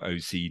things about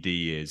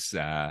OCD is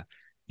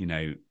you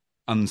know,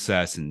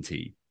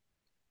 uncertainty,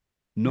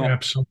 not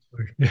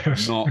Absolutely.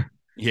 Yes. not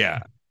yeah,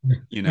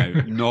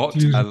 not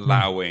Use it.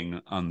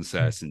 allowing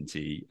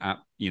uncertainty,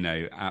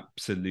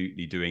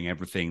 absolutely doing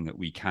everything that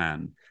we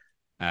can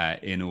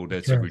in order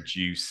That's to right.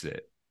 reduce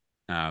it.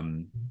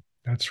 Um,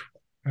 That's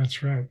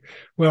that's right.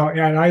 Well,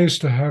 and I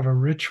used to have a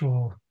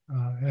ritual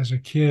as a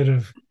kid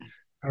of.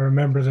 I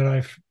remember that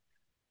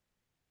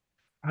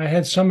I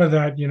had some of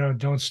that,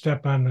 don't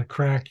step on the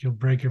crack, you'll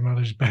break your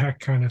mother's back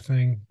kind of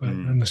thing. But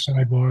on mm, the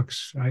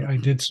sidewalks, I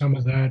did some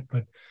of that,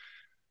 but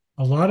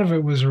a lot of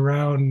it was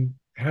around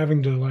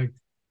having to like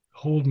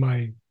hold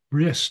my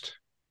wrist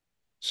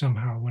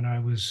somehow when I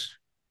was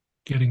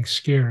getting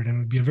scared, and it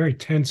would be a very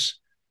tense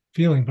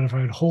feeling. But if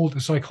I'd hold,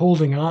 it's like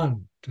holding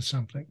on to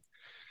something.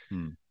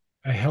 mm,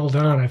 I held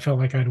on. I felt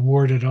like I'd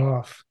warded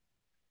off.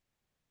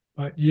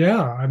 But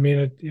yeah, I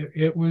mean,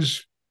 it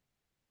was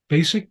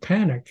basic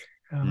panic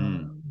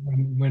mm,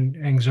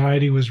 when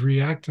anxiety was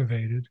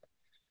reactivated.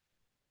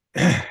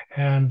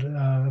 And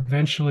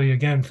eventually,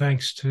 again,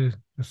 thanks to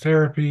the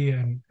therapy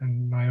and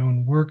my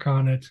own work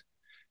on it,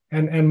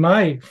 and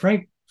my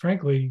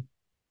frankly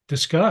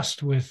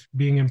disgust with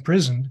being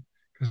imprisoned,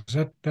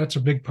 because that's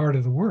a big part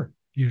of the work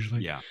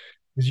usually, yeah.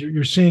 is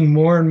you're seeing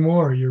more and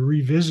more, you're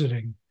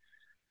revisiting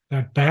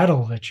that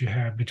battle that you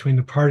have between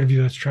the part of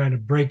you that's trying to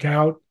break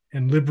out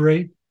and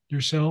liberate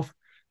yourself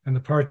and the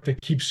part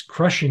that keeps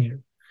crushing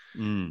you.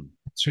 Mm,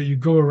 So you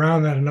go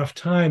around that enough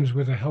times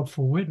with a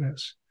helpful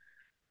witness,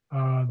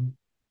 um,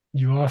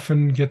 you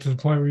often get to the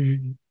point where you're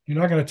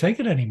not going to take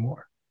it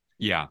anymore.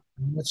 Yeah.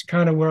 And that's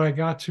kind of where I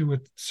got to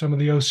with some of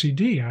the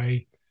OCD.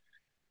 I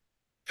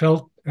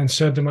felt and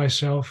said to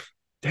myself,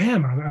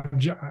 damn,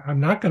 I'm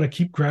not going to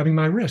keep grabbing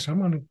my wrist. I'm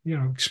going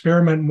to,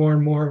 experiment more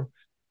and more.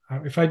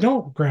 If I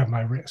don't grab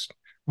my wrist,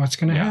 what's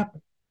going to Yeah.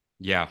 happen?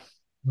 Yeah.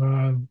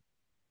 Uh,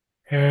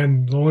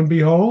 and lo and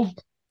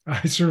behold,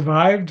 I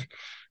survived.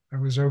 I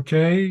was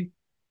okay.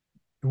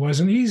 It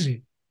wasn't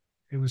easy.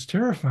 It was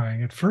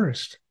terrifying at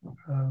first.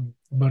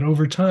 But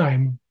over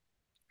time,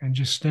 and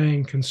just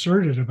staying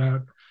concerted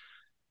about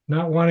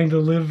not wanting to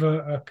live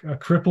a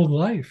crippled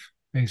life,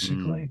 Mm.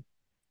 basically,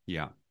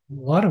 Yeah. in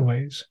a lot of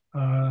ways.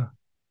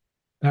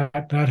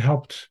 That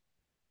helped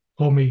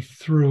pull me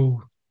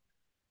through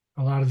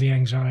a lot of the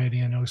anxiety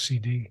and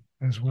OCD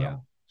as Yeah.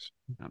 well. So,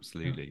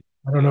 Absolutely.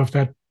 I don't know if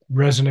that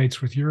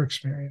resonates with your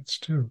experience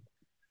too.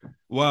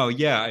 Well,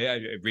 yeah,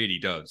 it really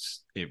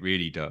does. It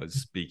really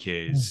does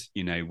because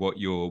what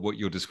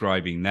you're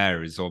describing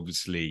there is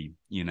obviously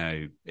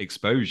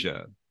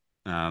exposure.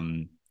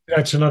 Um,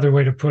 That's another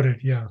way to put it.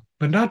 Yeah.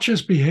 But not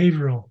just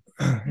behavioral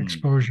mm,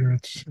 exposure.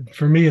 It's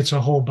for me, it's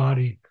a whole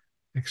body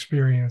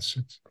experience.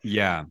 It's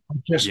yeah,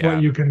 just what yeah,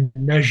 you can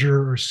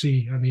measure or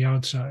see on the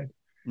outside.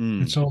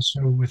 It's mm,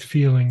 also with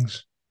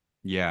feelings.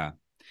 yeah.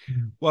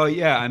 Mm. Well,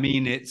 yeah. I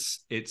mean,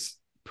 it's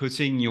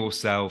putting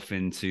yourself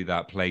into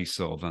that place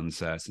of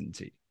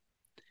uncertainty.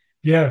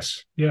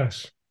 Yes,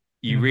 yes.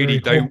 You And really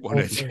very don't want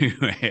hopeful. to do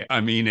it.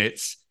 I mean,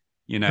 it's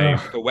Uh,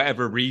 for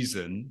whatever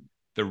reason,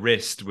 the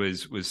wrist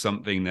was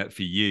something that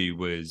for you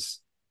was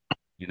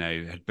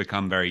had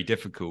become very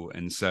difficult.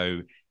 And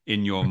so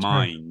in your that's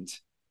right. mind,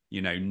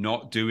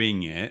 not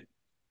doing it,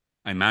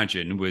 I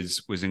imagine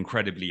was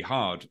incredibly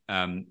hard.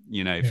 For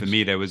Yes.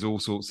 me, there was all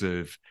sorts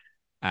of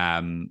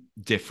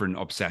different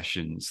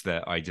obsessions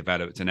that I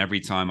developed. And every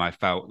time I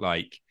felt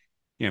like,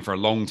 for a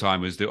long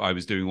time I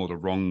was doing all the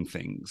wrong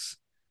things.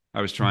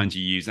 I was trying Mm. to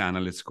use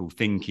analytical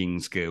thinking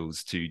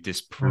skills to Uh,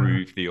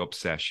 disprove the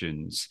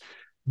obsessions,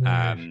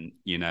 right.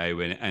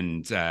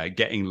 and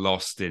getting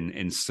lost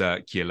in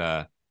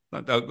circular,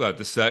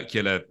 the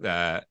circular,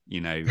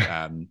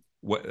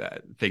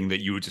 what thing that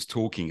you were just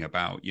talking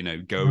about,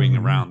 going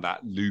Hmm. around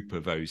that loop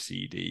of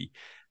OCD,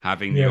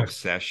 having the Yes.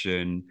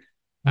 obsession,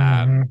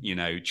 Hmm.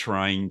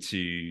 trying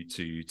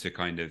to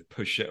kind of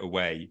push it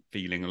away,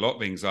 feeling a lot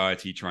of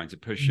anxiety, trying to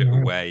push it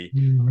Hmm. away,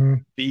 Hmm.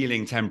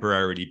 feeling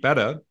temporarily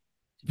better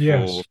for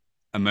Yes.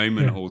 a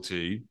moment Yeah. or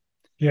two,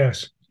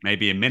 Yes.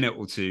 maybe a minute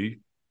or two,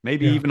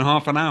 maybe Yeah. even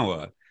half an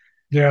hour.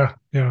 Yeah.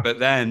 Yeah. But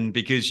then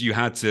because you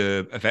had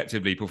to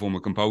effectively perform a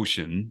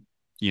compulsion,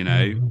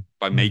 Hmm.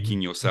 by Hmm.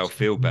 making yourself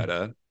feel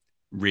better,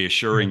 Yeah.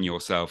 reassuring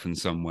yourself in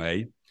some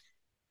way,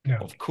 Yeah.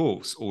 of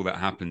course, all that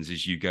happens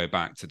is you go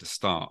back to the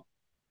start.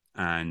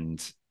 And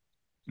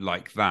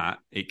like that,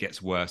 it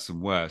gets worse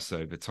and worse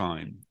over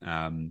time.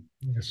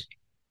 Yes.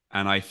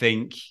 And I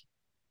think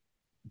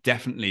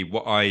definitely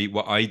what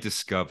I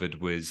discovered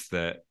was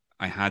that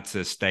I had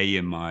to stay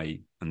in my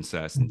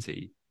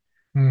uncertainty,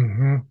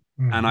 Hmm.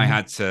 and I Hmm.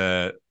 had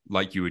to,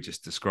 like you were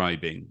just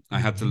describing, I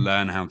had to Hmm.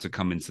 learn how to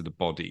come into the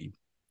body,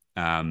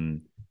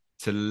 um,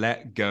 to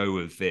let go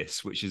of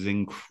this, which is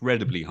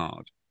incredibly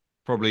hard,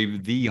 probably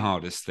the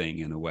hardest thing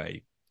in a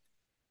way.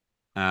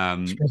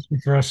 Um, Especially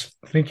for us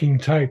thinking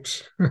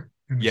types, in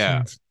a yeah,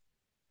 sense.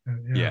 Yeah.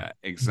 yeah, Mhm.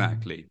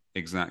 To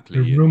exactly,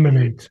 and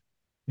ruminate.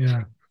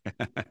 Yeah.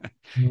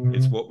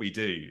 it's Hmm. what we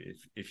do.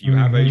 If you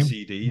have Hmm.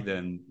 OCD,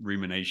 then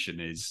rumination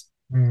is,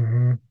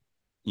 Hmm.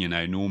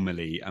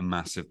 normally a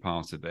massive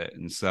part of it.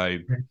 And so,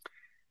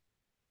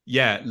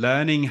 yeah,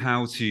 learning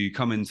how to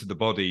come into the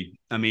body.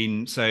 I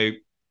mean, so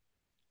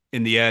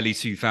in the early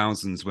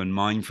 2000s, when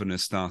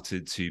mindfulness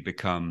started to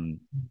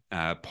become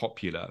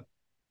popular,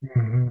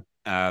 Hmm.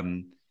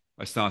 um,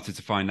 I started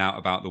to find out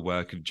about the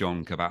work of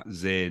John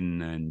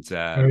Kabat-Zinn and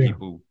Oh, yeah.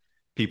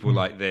 people Mm.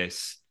 like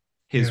this.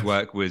 His Yes.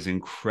 work was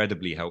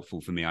incredibly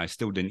helpful for me. I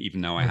still didn't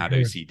even know I had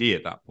Okay. OCD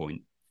at that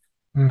point.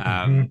 Hmm.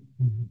 Um,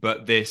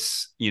 but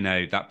this,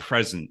 that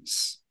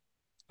presence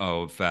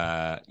of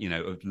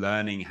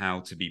learning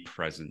how to be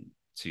present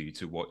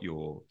to what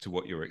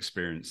you're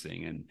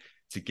experiencing, and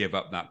to give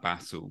up that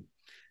battle.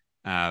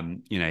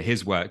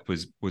 His work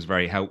was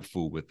very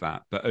helpful with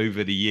that. But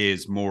over the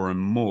years, more and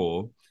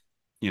more,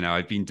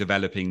 I've been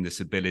developing this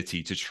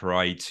ability to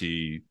try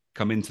to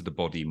come into the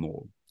body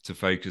more, to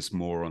focus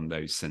more on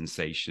those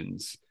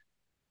sensations.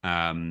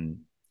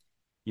 Um,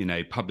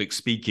 Public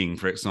speaking,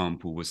 for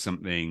example, was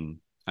something.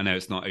 I know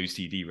it's not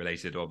OCD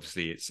related.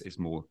 Obviously, it's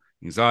more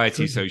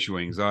anxiety, Sure. social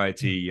Yeah.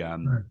 anxiety.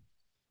 Right.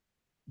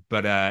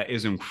 But it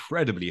was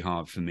incredibly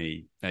hard for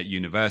me at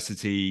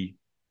university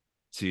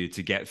to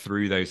get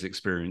through those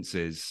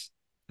experiences.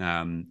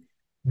 Um,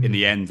 in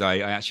the Mm. end, I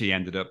actually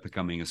ended up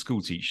becoming a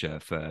school teacher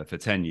for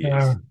 10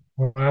 years.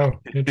 Wow.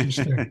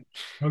 Interesting.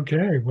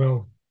 Okay.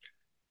 Well,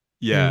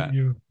 Yeah,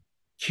 you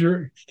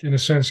cured, in a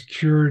sense,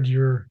 cured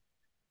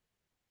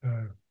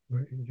uh,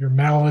 your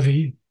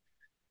malady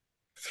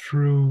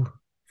through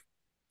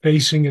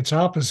facing its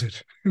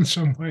opposite in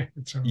some way.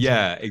 It sounds like.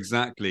 yeah,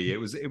 exactly. It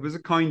was a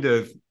kind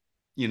of,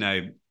 you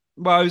know,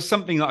 Well, it was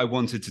something that I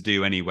wanted to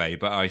do anyway,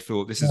 but I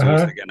thought this is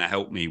also Uh-huh. going to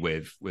help me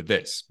with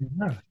this,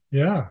 Yeah.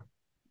 Yeah.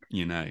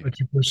 you know. But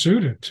you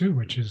pursued it too,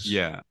 which is,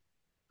 Yeah.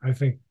 I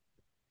think,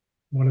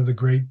 one of the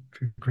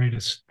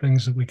greatest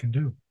things that we can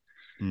do.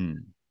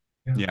 Mm.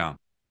 Yeah. Yeah.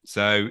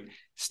 So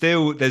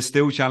there's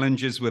still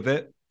challenges with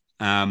it.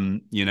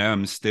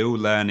 I'm still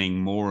learning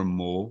more and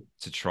more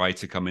to try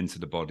to come into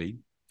the body.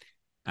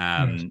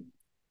 Yes. Um,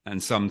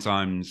 and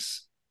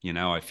sometimes,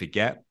 I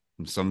forget,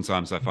 and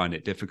sometimes I find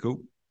it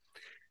difficult.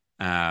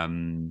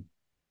 Um,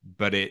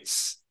 but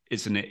it's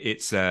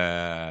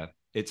an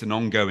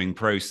ongoing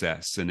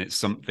process, and it's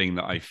something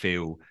that I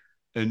feel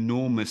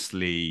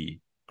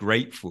enormously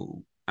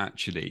grateful,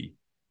 actually,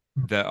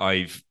 that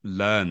I've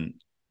learned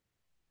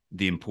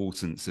the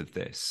importance of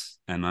this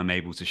and I'm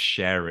able to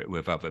share it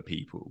with other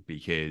people,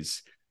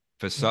 because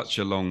for Yes. such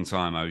a long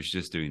time I was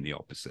just doing the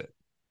opposite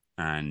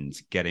and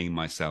getting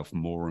myself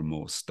more and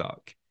more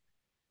stuck,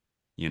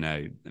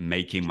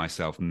 making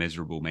myself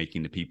miserable,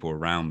 making the people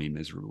around me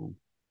miserable.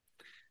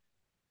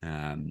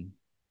 um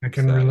I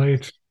can so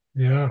relate.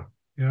 Yeah.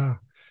 Yeah.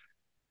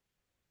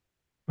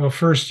 Well,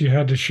 first you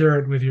had to share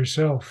it with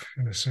yourself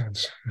in a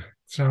sense. It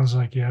sounds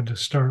like you had to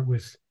start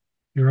with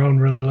your own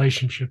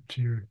relationship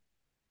to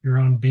your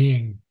own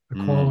being, the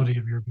mm, quality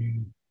of your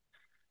being.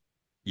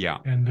 yeah,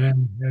 And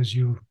then as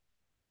you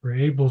were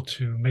able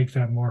to make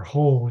that more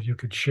whole, you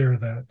could share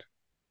that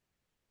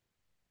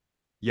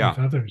yeah, with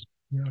others.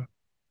 Yeah.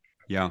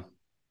 yeah,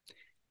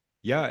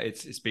 yeah.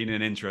 It's been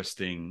an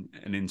interesting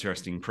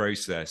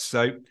process.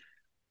 So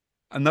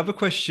another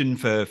question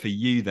for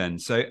you then.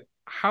 So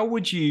how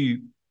would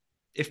you,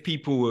 if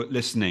people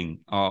listening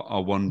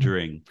are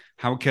wondering,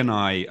 how can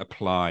I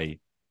apply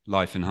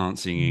life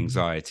enhancing Mhm.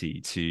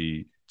 anxiety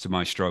to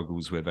my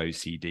struggles with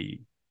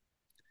OCD?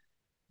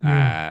 Mm.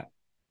 Uh,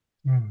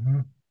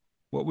 Mhm.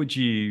 what would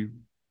you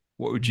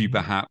what would you Mhm.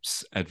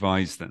 perhaps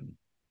advise them?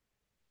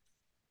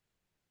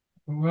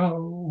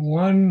 Well,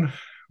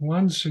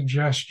 one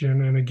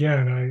suggestion, and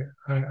again,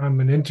 I'm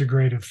an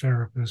integrative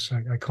therapist.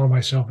 I call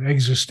myself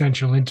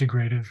existential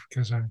integrative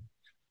because I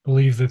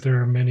believe that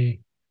there are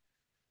many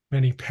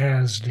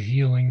paths to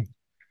healing,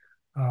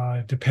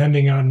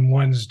 depending on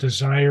one's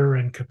desire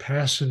and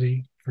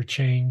capacity for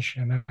change,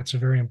 and that's a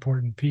very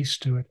important piece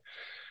to it.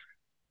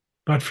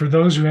 But for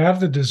those who have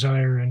the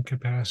desire and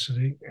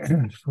capacity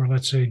for,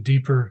 let's say,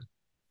 deeper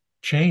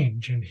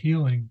change and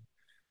healing,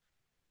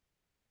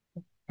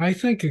 I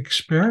think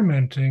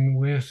experimenting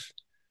with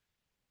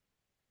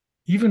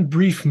even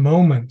brief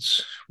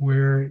moments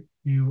where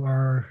you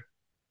are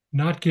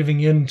not giving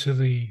in to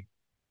the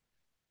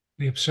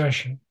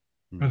obsession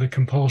or Mm, the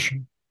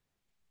compulsion.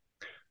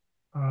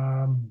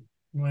 Um,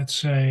 let's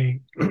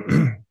say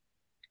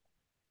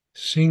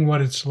seeing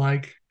what it's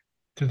like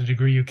to the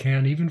degree you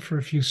can, even for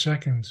a few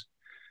seconds,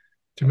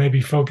 to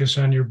maybe focus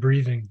on your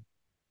breathing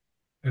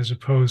as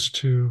opposed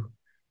to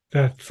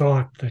that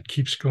thought that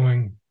keeps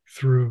going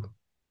through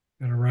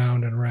and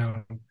around,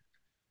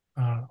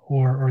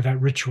 or that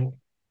ritual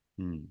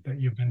mm, that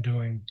you've been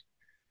doing.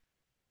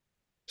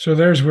 So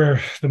there's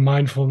where the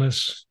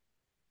mindfulness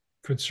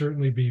could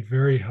certainly be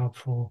very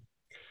helpful.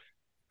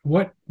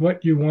 What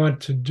you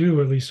want to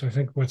do, at least I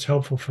think what's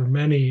helpful for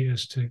many,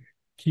 is to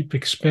keep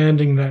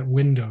expanding that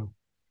window,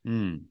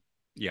 mm,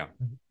 yeah.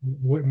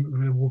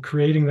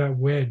 creating that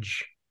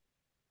wedge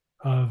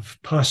of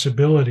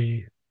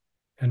possibility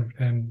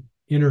and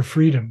inner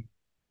freedom.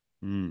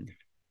 Mm,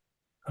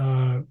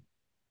 Uh,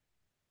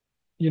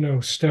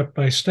 Step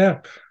by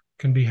step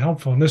can be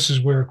helpful. And this is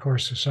where, of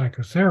course, the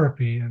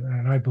psychotherapy,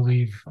 and I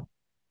believe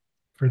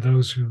for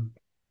those who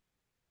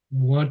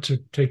want to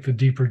take the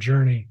deeper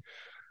journey,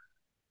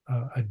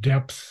 a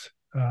depth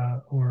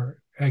or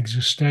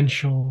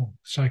existential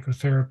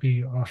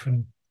psychotherapy,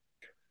 often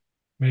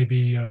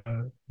maybe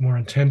more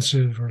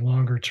intensive or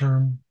longer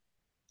term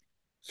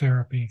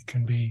therapy,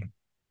 can be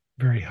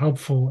very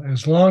helpful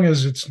as long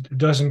as it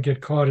doesn't get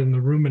caught in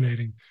the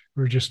ruminating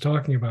we were just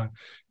talking about,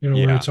 where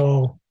yeah. it's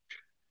all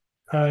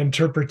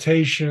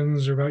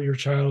interpretations about your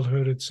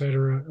childhood, et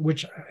cetera,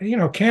 which,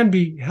 can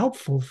be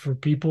helpful for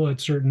people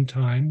at certain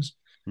times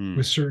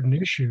with Mm, certain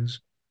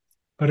issues,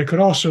 but it could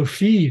also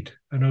feed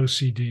an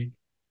OCD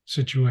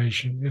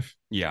situation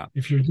yeah.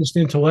 if you're just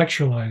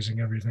intellectualizing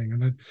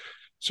everything.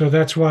 So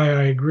that's why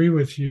I agree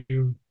with you.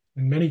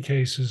 In many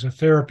cases, a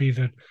therapy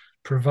that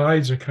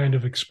provides a kind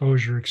of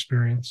exposure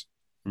experience,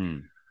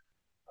 Mm,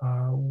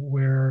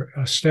 where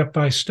step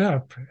by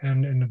step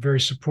and in a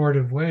very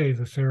supportive way,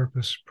 the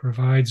therapist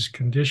provides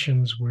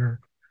conditions where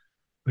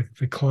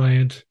the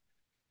client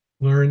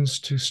learns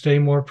to stay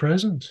more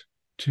present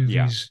to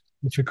yeah. these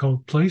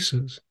difficult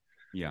places.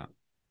 Yeah.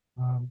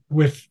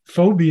 With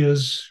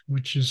phobias,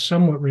 which is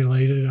somewhat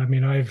related, I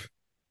mean, I've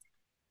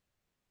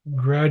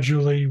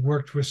gradually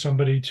worked with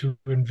somebody to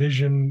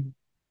envision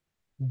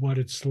what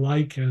it's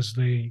like as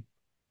they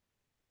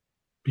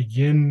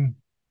begin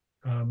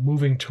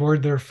moving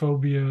toward their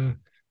phobia,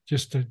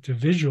 just to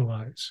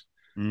visualize,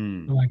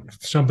 Mm, like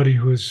somebody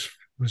who was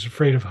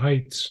afraid of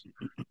heights.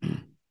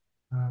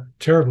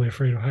 terribly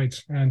afraid of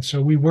heights. And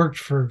so we worked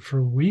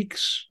for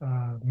weeks,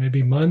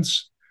 maybe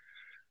months,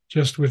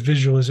 just with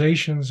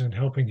visualizations and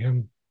helping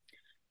him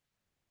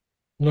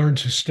learn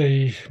to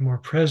stay more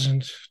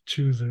present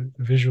to the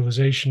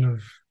visualization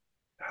of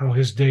how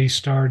his day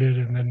started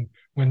and then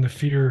when the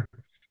fear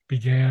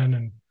began,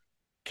 and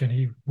can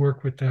he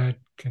work with that?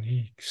 Can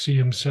he see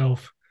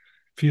himself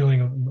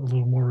feeling a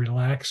little more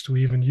relaxed?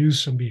 We even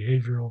use some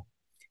behavioral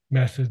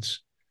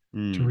methods to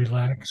Mm.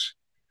 relax,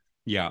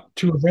 Yeah.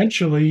 to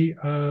eventually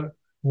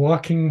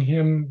walking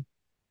him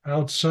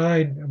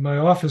outside. My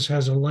office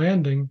has a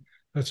landing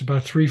that's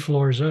about 3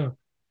 floors up,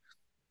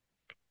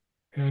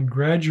 and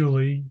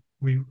gradually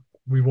we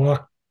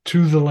walked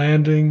to the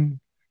landing,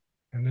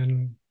 and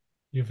then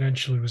he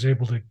eventually was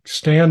able to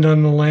stand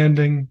on the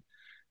landing,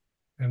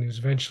 and he was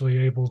eventually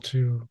able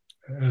to,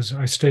 as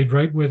I stayed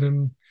right with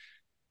him,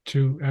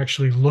 to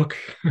actually look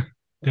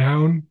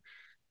down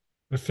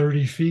the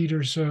 30 feet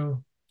or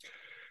so.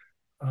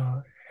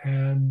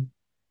 And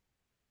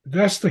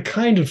that's the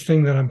kind of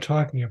thing that I'm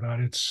talking about.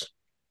 It's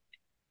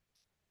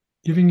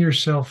giving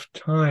yourself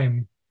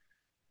time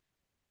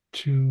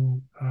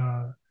to,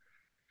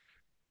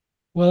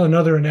 well,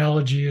 another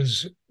analogy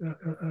is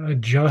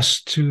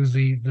adjust to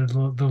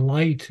the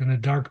light in a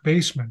dark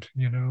basement,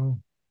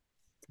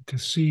 to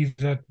see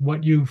that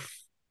what you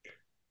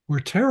were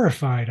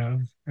terrified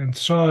of and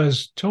saw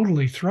as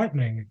totally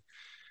threatening,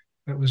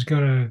 that was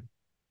going to,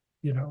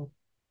 you know,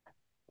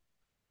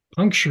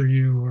 puncture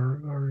you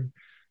or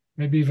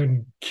maybe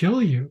even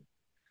kill you.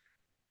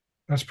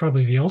 That's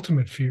probably the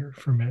ultimate fear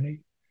for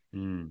many,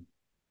 Mm.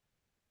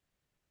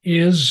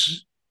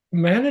 is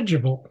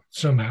manageable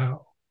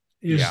somehow,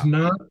 is Yeah.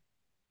 not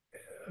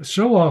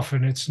so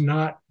often, it's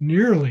not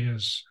nearly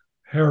as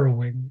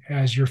harrowing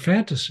as your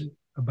fantasy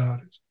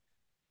about it.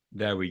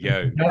 There we And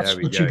go. There that's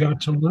we what you go.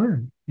 got to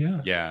learn.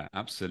 Yeah. Yeah,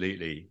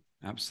 absolutely.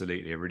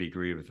 Absolutely. I really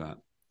agree with that.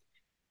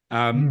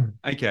 Mm.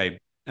 Okay.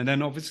 And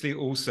then obviously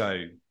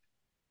also,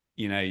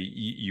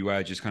 you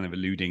were just kind of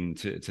alluding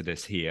to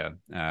this here.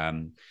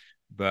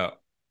 But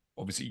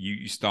obviously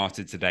you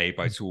started today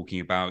by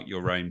talking about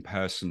your own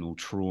personal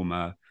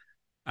trauma,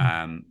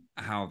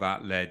 how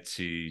that led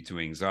to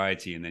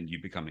anxiety, and then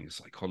you becoming a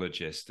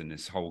psychologist and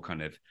this whole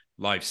kind of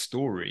life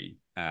story,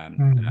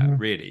 Mm-hmm.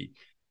 really.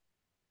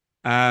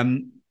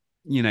 Um,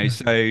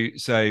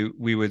 so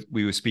we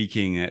were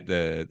speaking at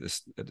the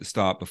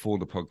start before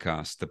the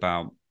podcast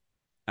about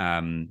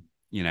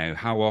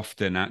how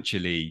often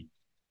actually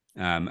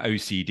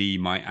OCD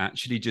might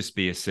actually just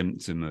be a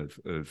symptom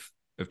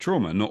of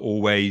trauma. Not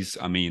always.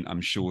 I mean,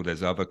 I'm sure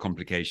there's other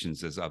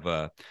complications, there's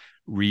other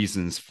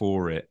reasons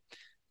for it,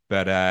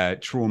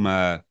 but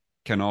trauma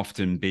can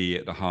often be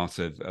at the heart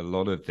of a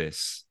lot of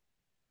this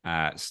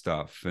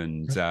stuff.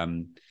 And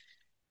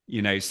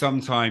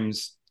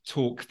sometimes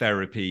talk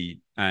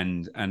therapy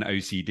and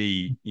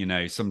OCD,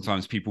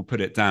 sometimes people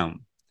put it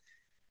down.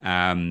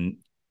 Um,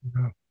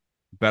 Yeah.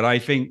 but I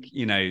think,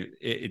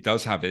 it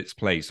does have its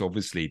place,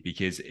 obviously,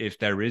 because if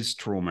there is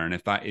trauma and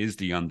if that is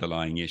the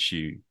underlying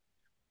issue,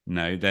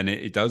 no, then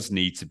it does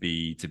need to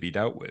be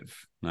dealt with.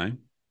 No.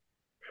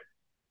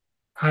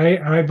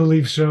 I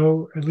believe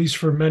so, at least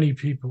for many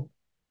people,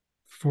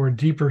 for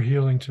deeper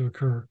healing to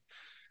occur.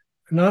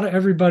 Not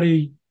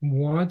everybody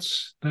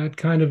wants that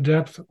kind of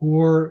depth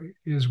or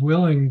is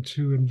willing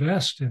to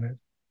invest in it.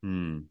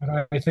 Hmm.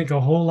 But I think a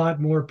whole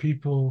lot more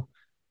people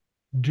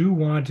do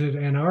want it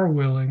and are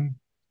willing,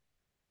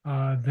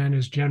 than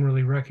is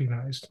generally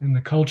recognized in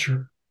the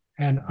culture.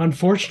 And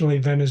unfortunately,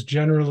 then is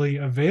generally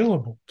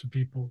available to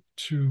people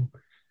to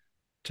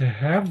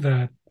have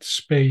that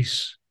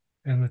space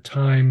and the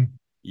time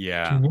to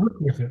Yeah. work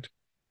with it.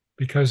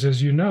 Because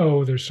as you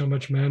know, there's so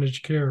much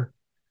managed care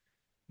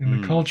in the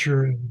Hmm.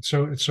 culture, and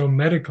so it's so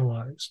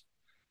medicalized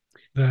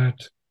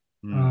that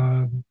Hmm.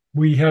 uh,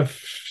 we have,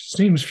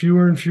 seems,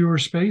 fewer and fewer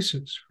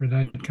spaces for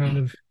that kind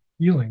of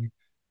healing.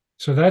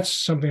 So that's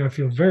something I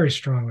feel very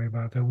strongly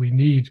about, that we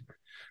need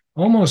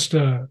almost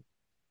a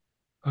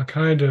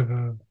kind of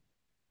uh,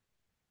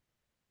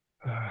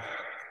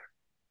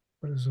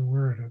 what is the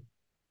word?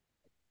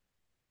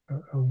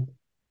 A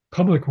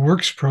public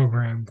works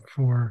program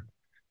for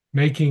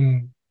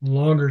making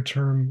longer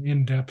term,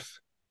 in depth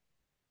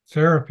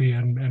therapy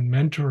and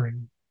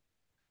mentoring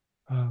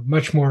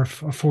much more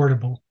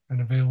affordable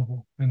and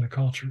available in the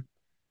culture.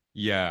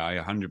 Yeah, I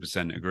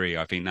 100% agree.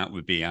 I think that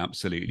would be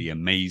absolutely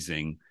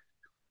amazing.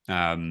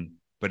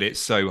 But it's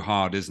so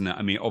hard, isn't it?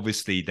 I mean,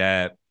 obviously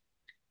there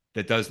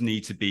does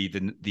need to be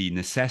the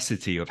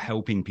necessity of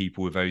helping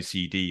people with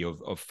OCD,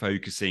 of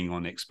focusing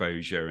on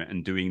exposure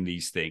and doing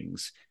these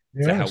things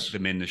to help Yes.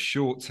 them in the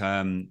short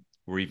term,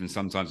 or even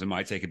sometimes it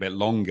might take a bit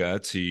longer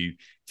to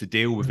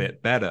deal with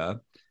it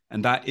better.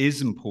 And that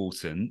is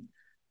important.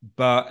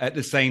 But at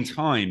the same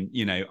time,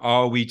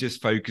 are we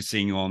just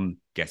focusing on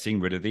getting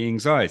rid of the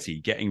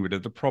anxiety, getting rid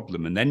of the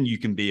problem? And then you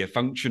can be a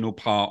functional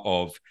part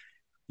of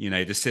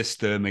the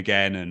system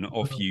again, and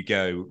off you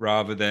go,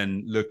 rather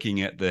than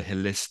looking at the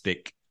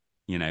holistic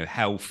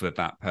health of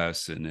that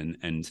person,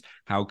 and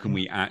how can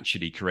we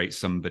actually create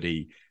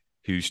somebody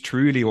who's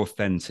truly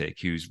authentic,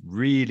 who's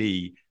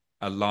really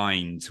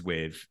aligned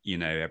with,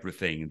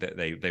 everything that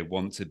they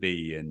want to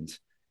be. And,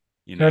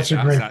 That's a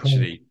that's great point.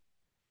 actually,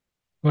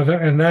 Well,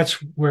 and that's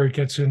where it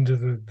gets into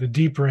the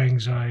deeper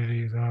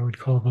anxiety that I would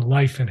call the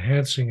life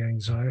enhancing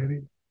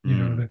anxiety.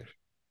 mm, That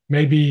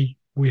maybe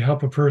we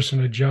help a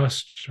person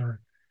adjust or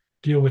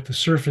deal with the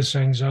surface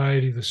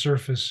anxiety, the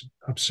surface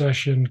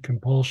obsession,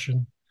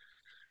 compulsion.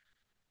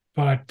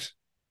 But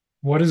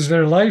what is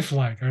their life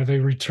like? Are they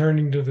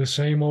returning to the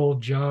same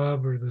old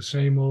job or the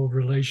same old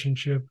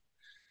relationship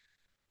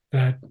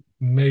that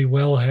may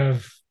well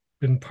have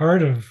been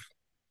part of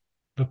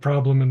the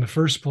problem in the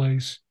first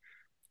place?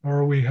 Or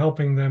are we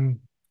helping them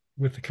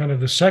with the kind of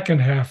the second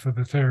half of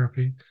the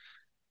therapy,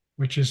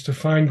 which is to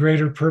find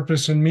greater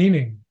purpose and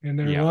meaning in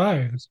their yeah,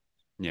 lives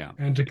yeah,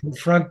 and to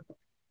confront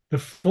the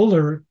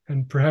fuller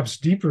and perhaps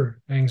deeper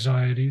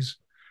anxieties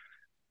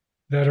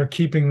that are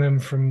keeping them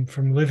from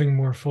living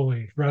more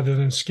fully rather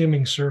than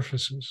skimming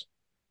surfaces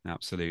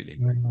absolutely.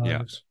 in their Yeah.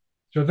 lives.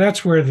 So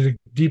that's where the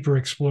deeper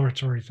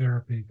exploratory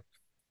therapy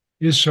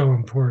is so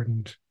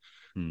important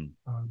Mm,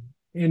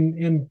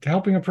 in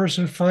helping a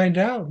person find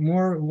out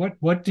more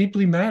what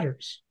deeply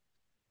matters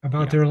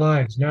about yeah. their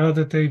lives now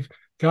that they've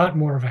got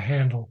more of a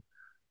handle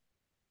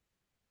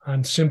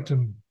on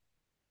symptom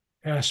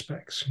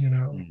aspects.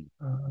 Mm,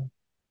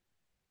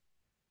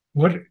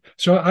 What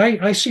so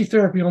I see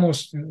therapy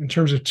almost in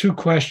terms of two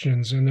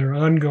questions, and they're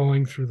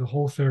ongoing through the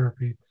whole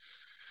therapy,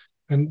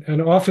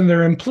 and often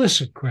they're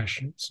implicit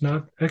questions,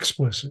 not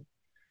explicit.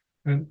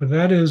 But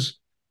that is,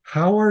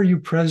 how are you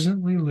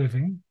presently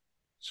living?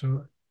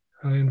 So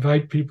I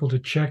invite people to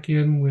check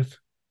in with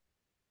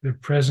their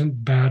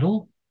present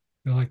battle,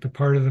 like the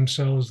part of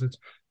themselves that's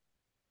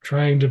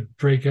trying to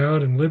break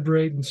out and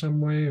liberate in some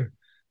way or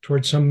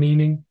towards some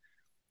meaning,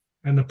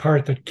 and the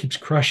part that keeps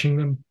crushing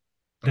them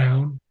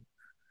down.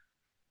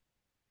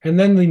 And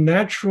then the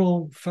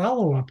natural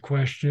follow up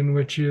question,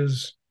 which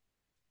is,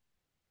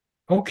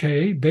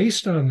 okay,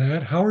 based on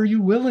that, how are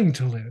you willing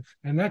to live?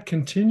 And that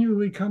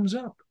continually comes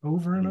up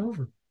over and mm,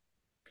 over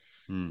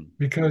mm,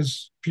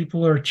 because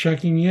people are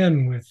checking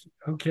in with,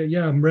 okay,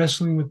 yeah, I'm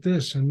wrestling with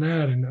this and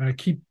that, and I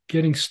keep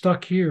getting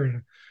stuck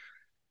here,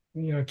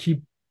 and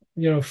keep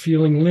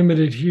feeling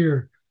limited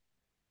here.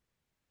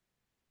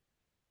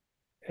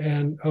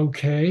 And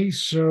okay,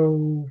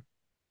 so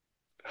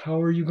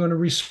how are you going to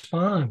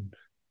respond?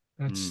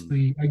 That's mm,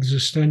 the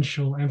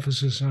existential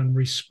emphasis on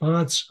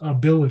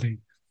responsibility,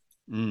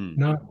 mm,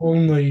 not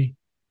only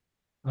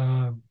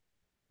uh,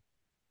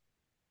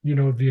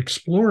 the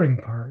exploring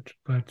part,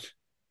 but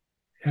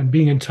and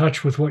being in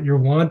touch with what you're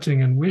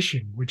wanting and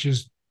wishing, which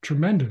is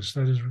tremendous.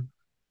 That is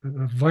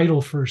a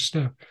vital first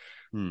step.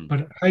 mm.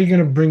 But how are you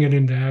going to bring it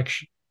into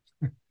action?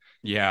 How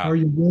Yeah, are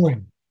you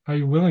willing? How are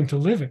you willing to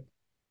live it?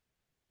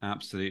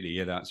 absolutely.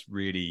 Yeah, that's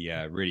really,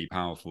 really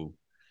powerful.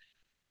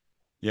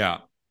 Yeah.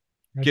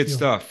 I Good feel.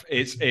 stuff.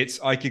 It's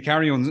I could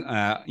carry on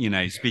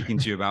speaking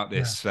to you about Yeah.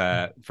 this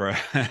for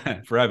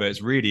forever.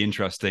 It's really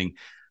interesting.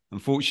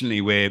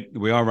 Unfortunately,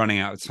 we are running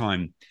out of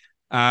time.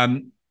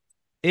 Um,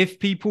 if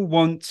people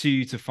want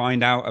to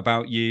find out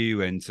about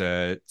you and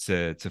to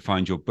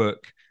find your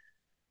book,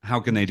 how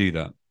can they do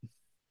that?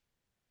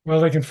 Well,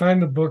 they can find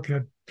the book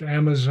at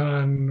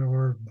Amazon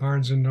or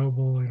Barnes and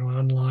Noble,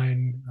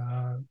 online,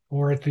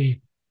 or at the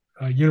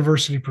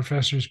University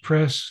Professors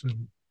Press, the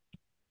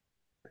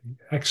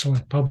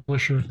excellent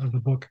publisher of the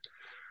book.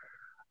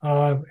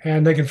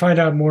 And they can find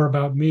out more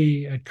about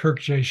me at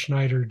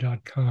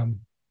kirkjschneider.com.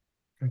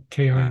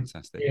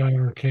 Fantastic.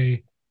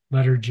 Kirk,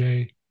 letter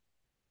J,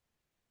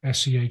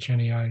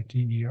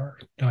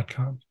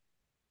 Schneider.com.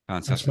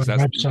 That's Fantastic. my So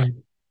that's website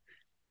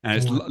and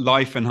it's for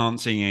life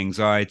enhancing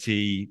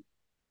anxiety. And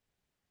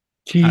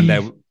Key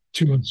there,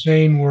 to a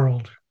Sane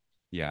World.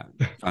 yeah,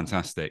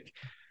 fantastic.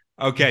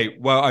 Okay,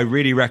 well, I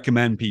really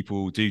recommend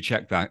people do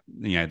check that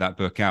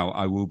book out.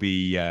 I will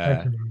be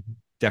Thank you.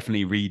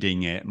 definitely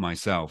reading it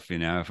myself.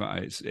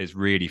 It's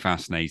really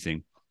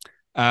fascinating.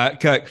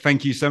 Kirk,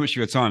 thank you so much for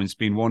your time. It's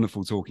been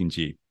wonderful talking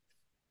to you.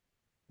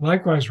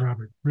 Likewise,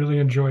 Robert. Really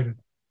enjoyed it.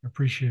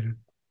 Appreciate it.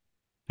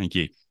 Thank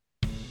you.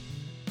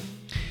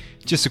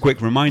 Just a quick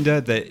reminder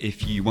that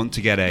if you want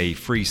to get a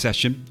free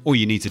session, all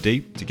you need to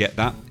do to get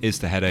that is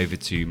to head over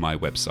to my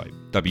website,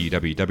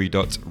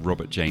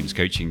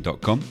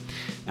 www.robertjamescoaching.com.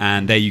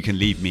 And there you can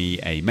leave me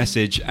a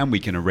message and we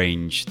can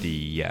arrange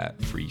the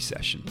free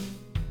session.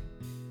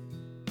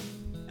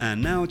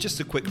 And now just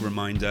a quick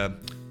reminder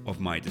of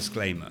my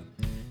disclaimer.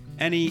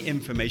 Any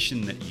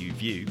information that you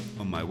view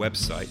on my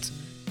website,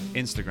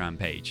 Instagram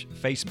page,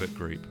 Facebook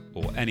group,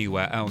 or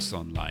anywhere else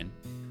online,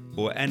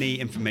 or any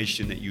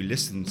information that you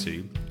listen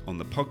to on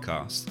the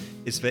podcast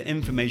is for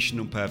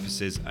informational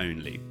purposes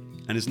only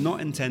and is not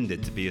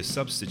intended to be a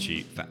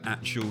substitute for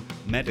actual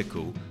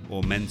medical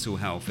or mental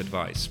health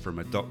advice from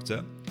a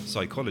doctor,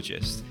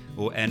 psychologist,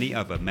 or any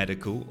other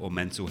medical or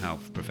mental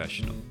health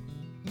professional.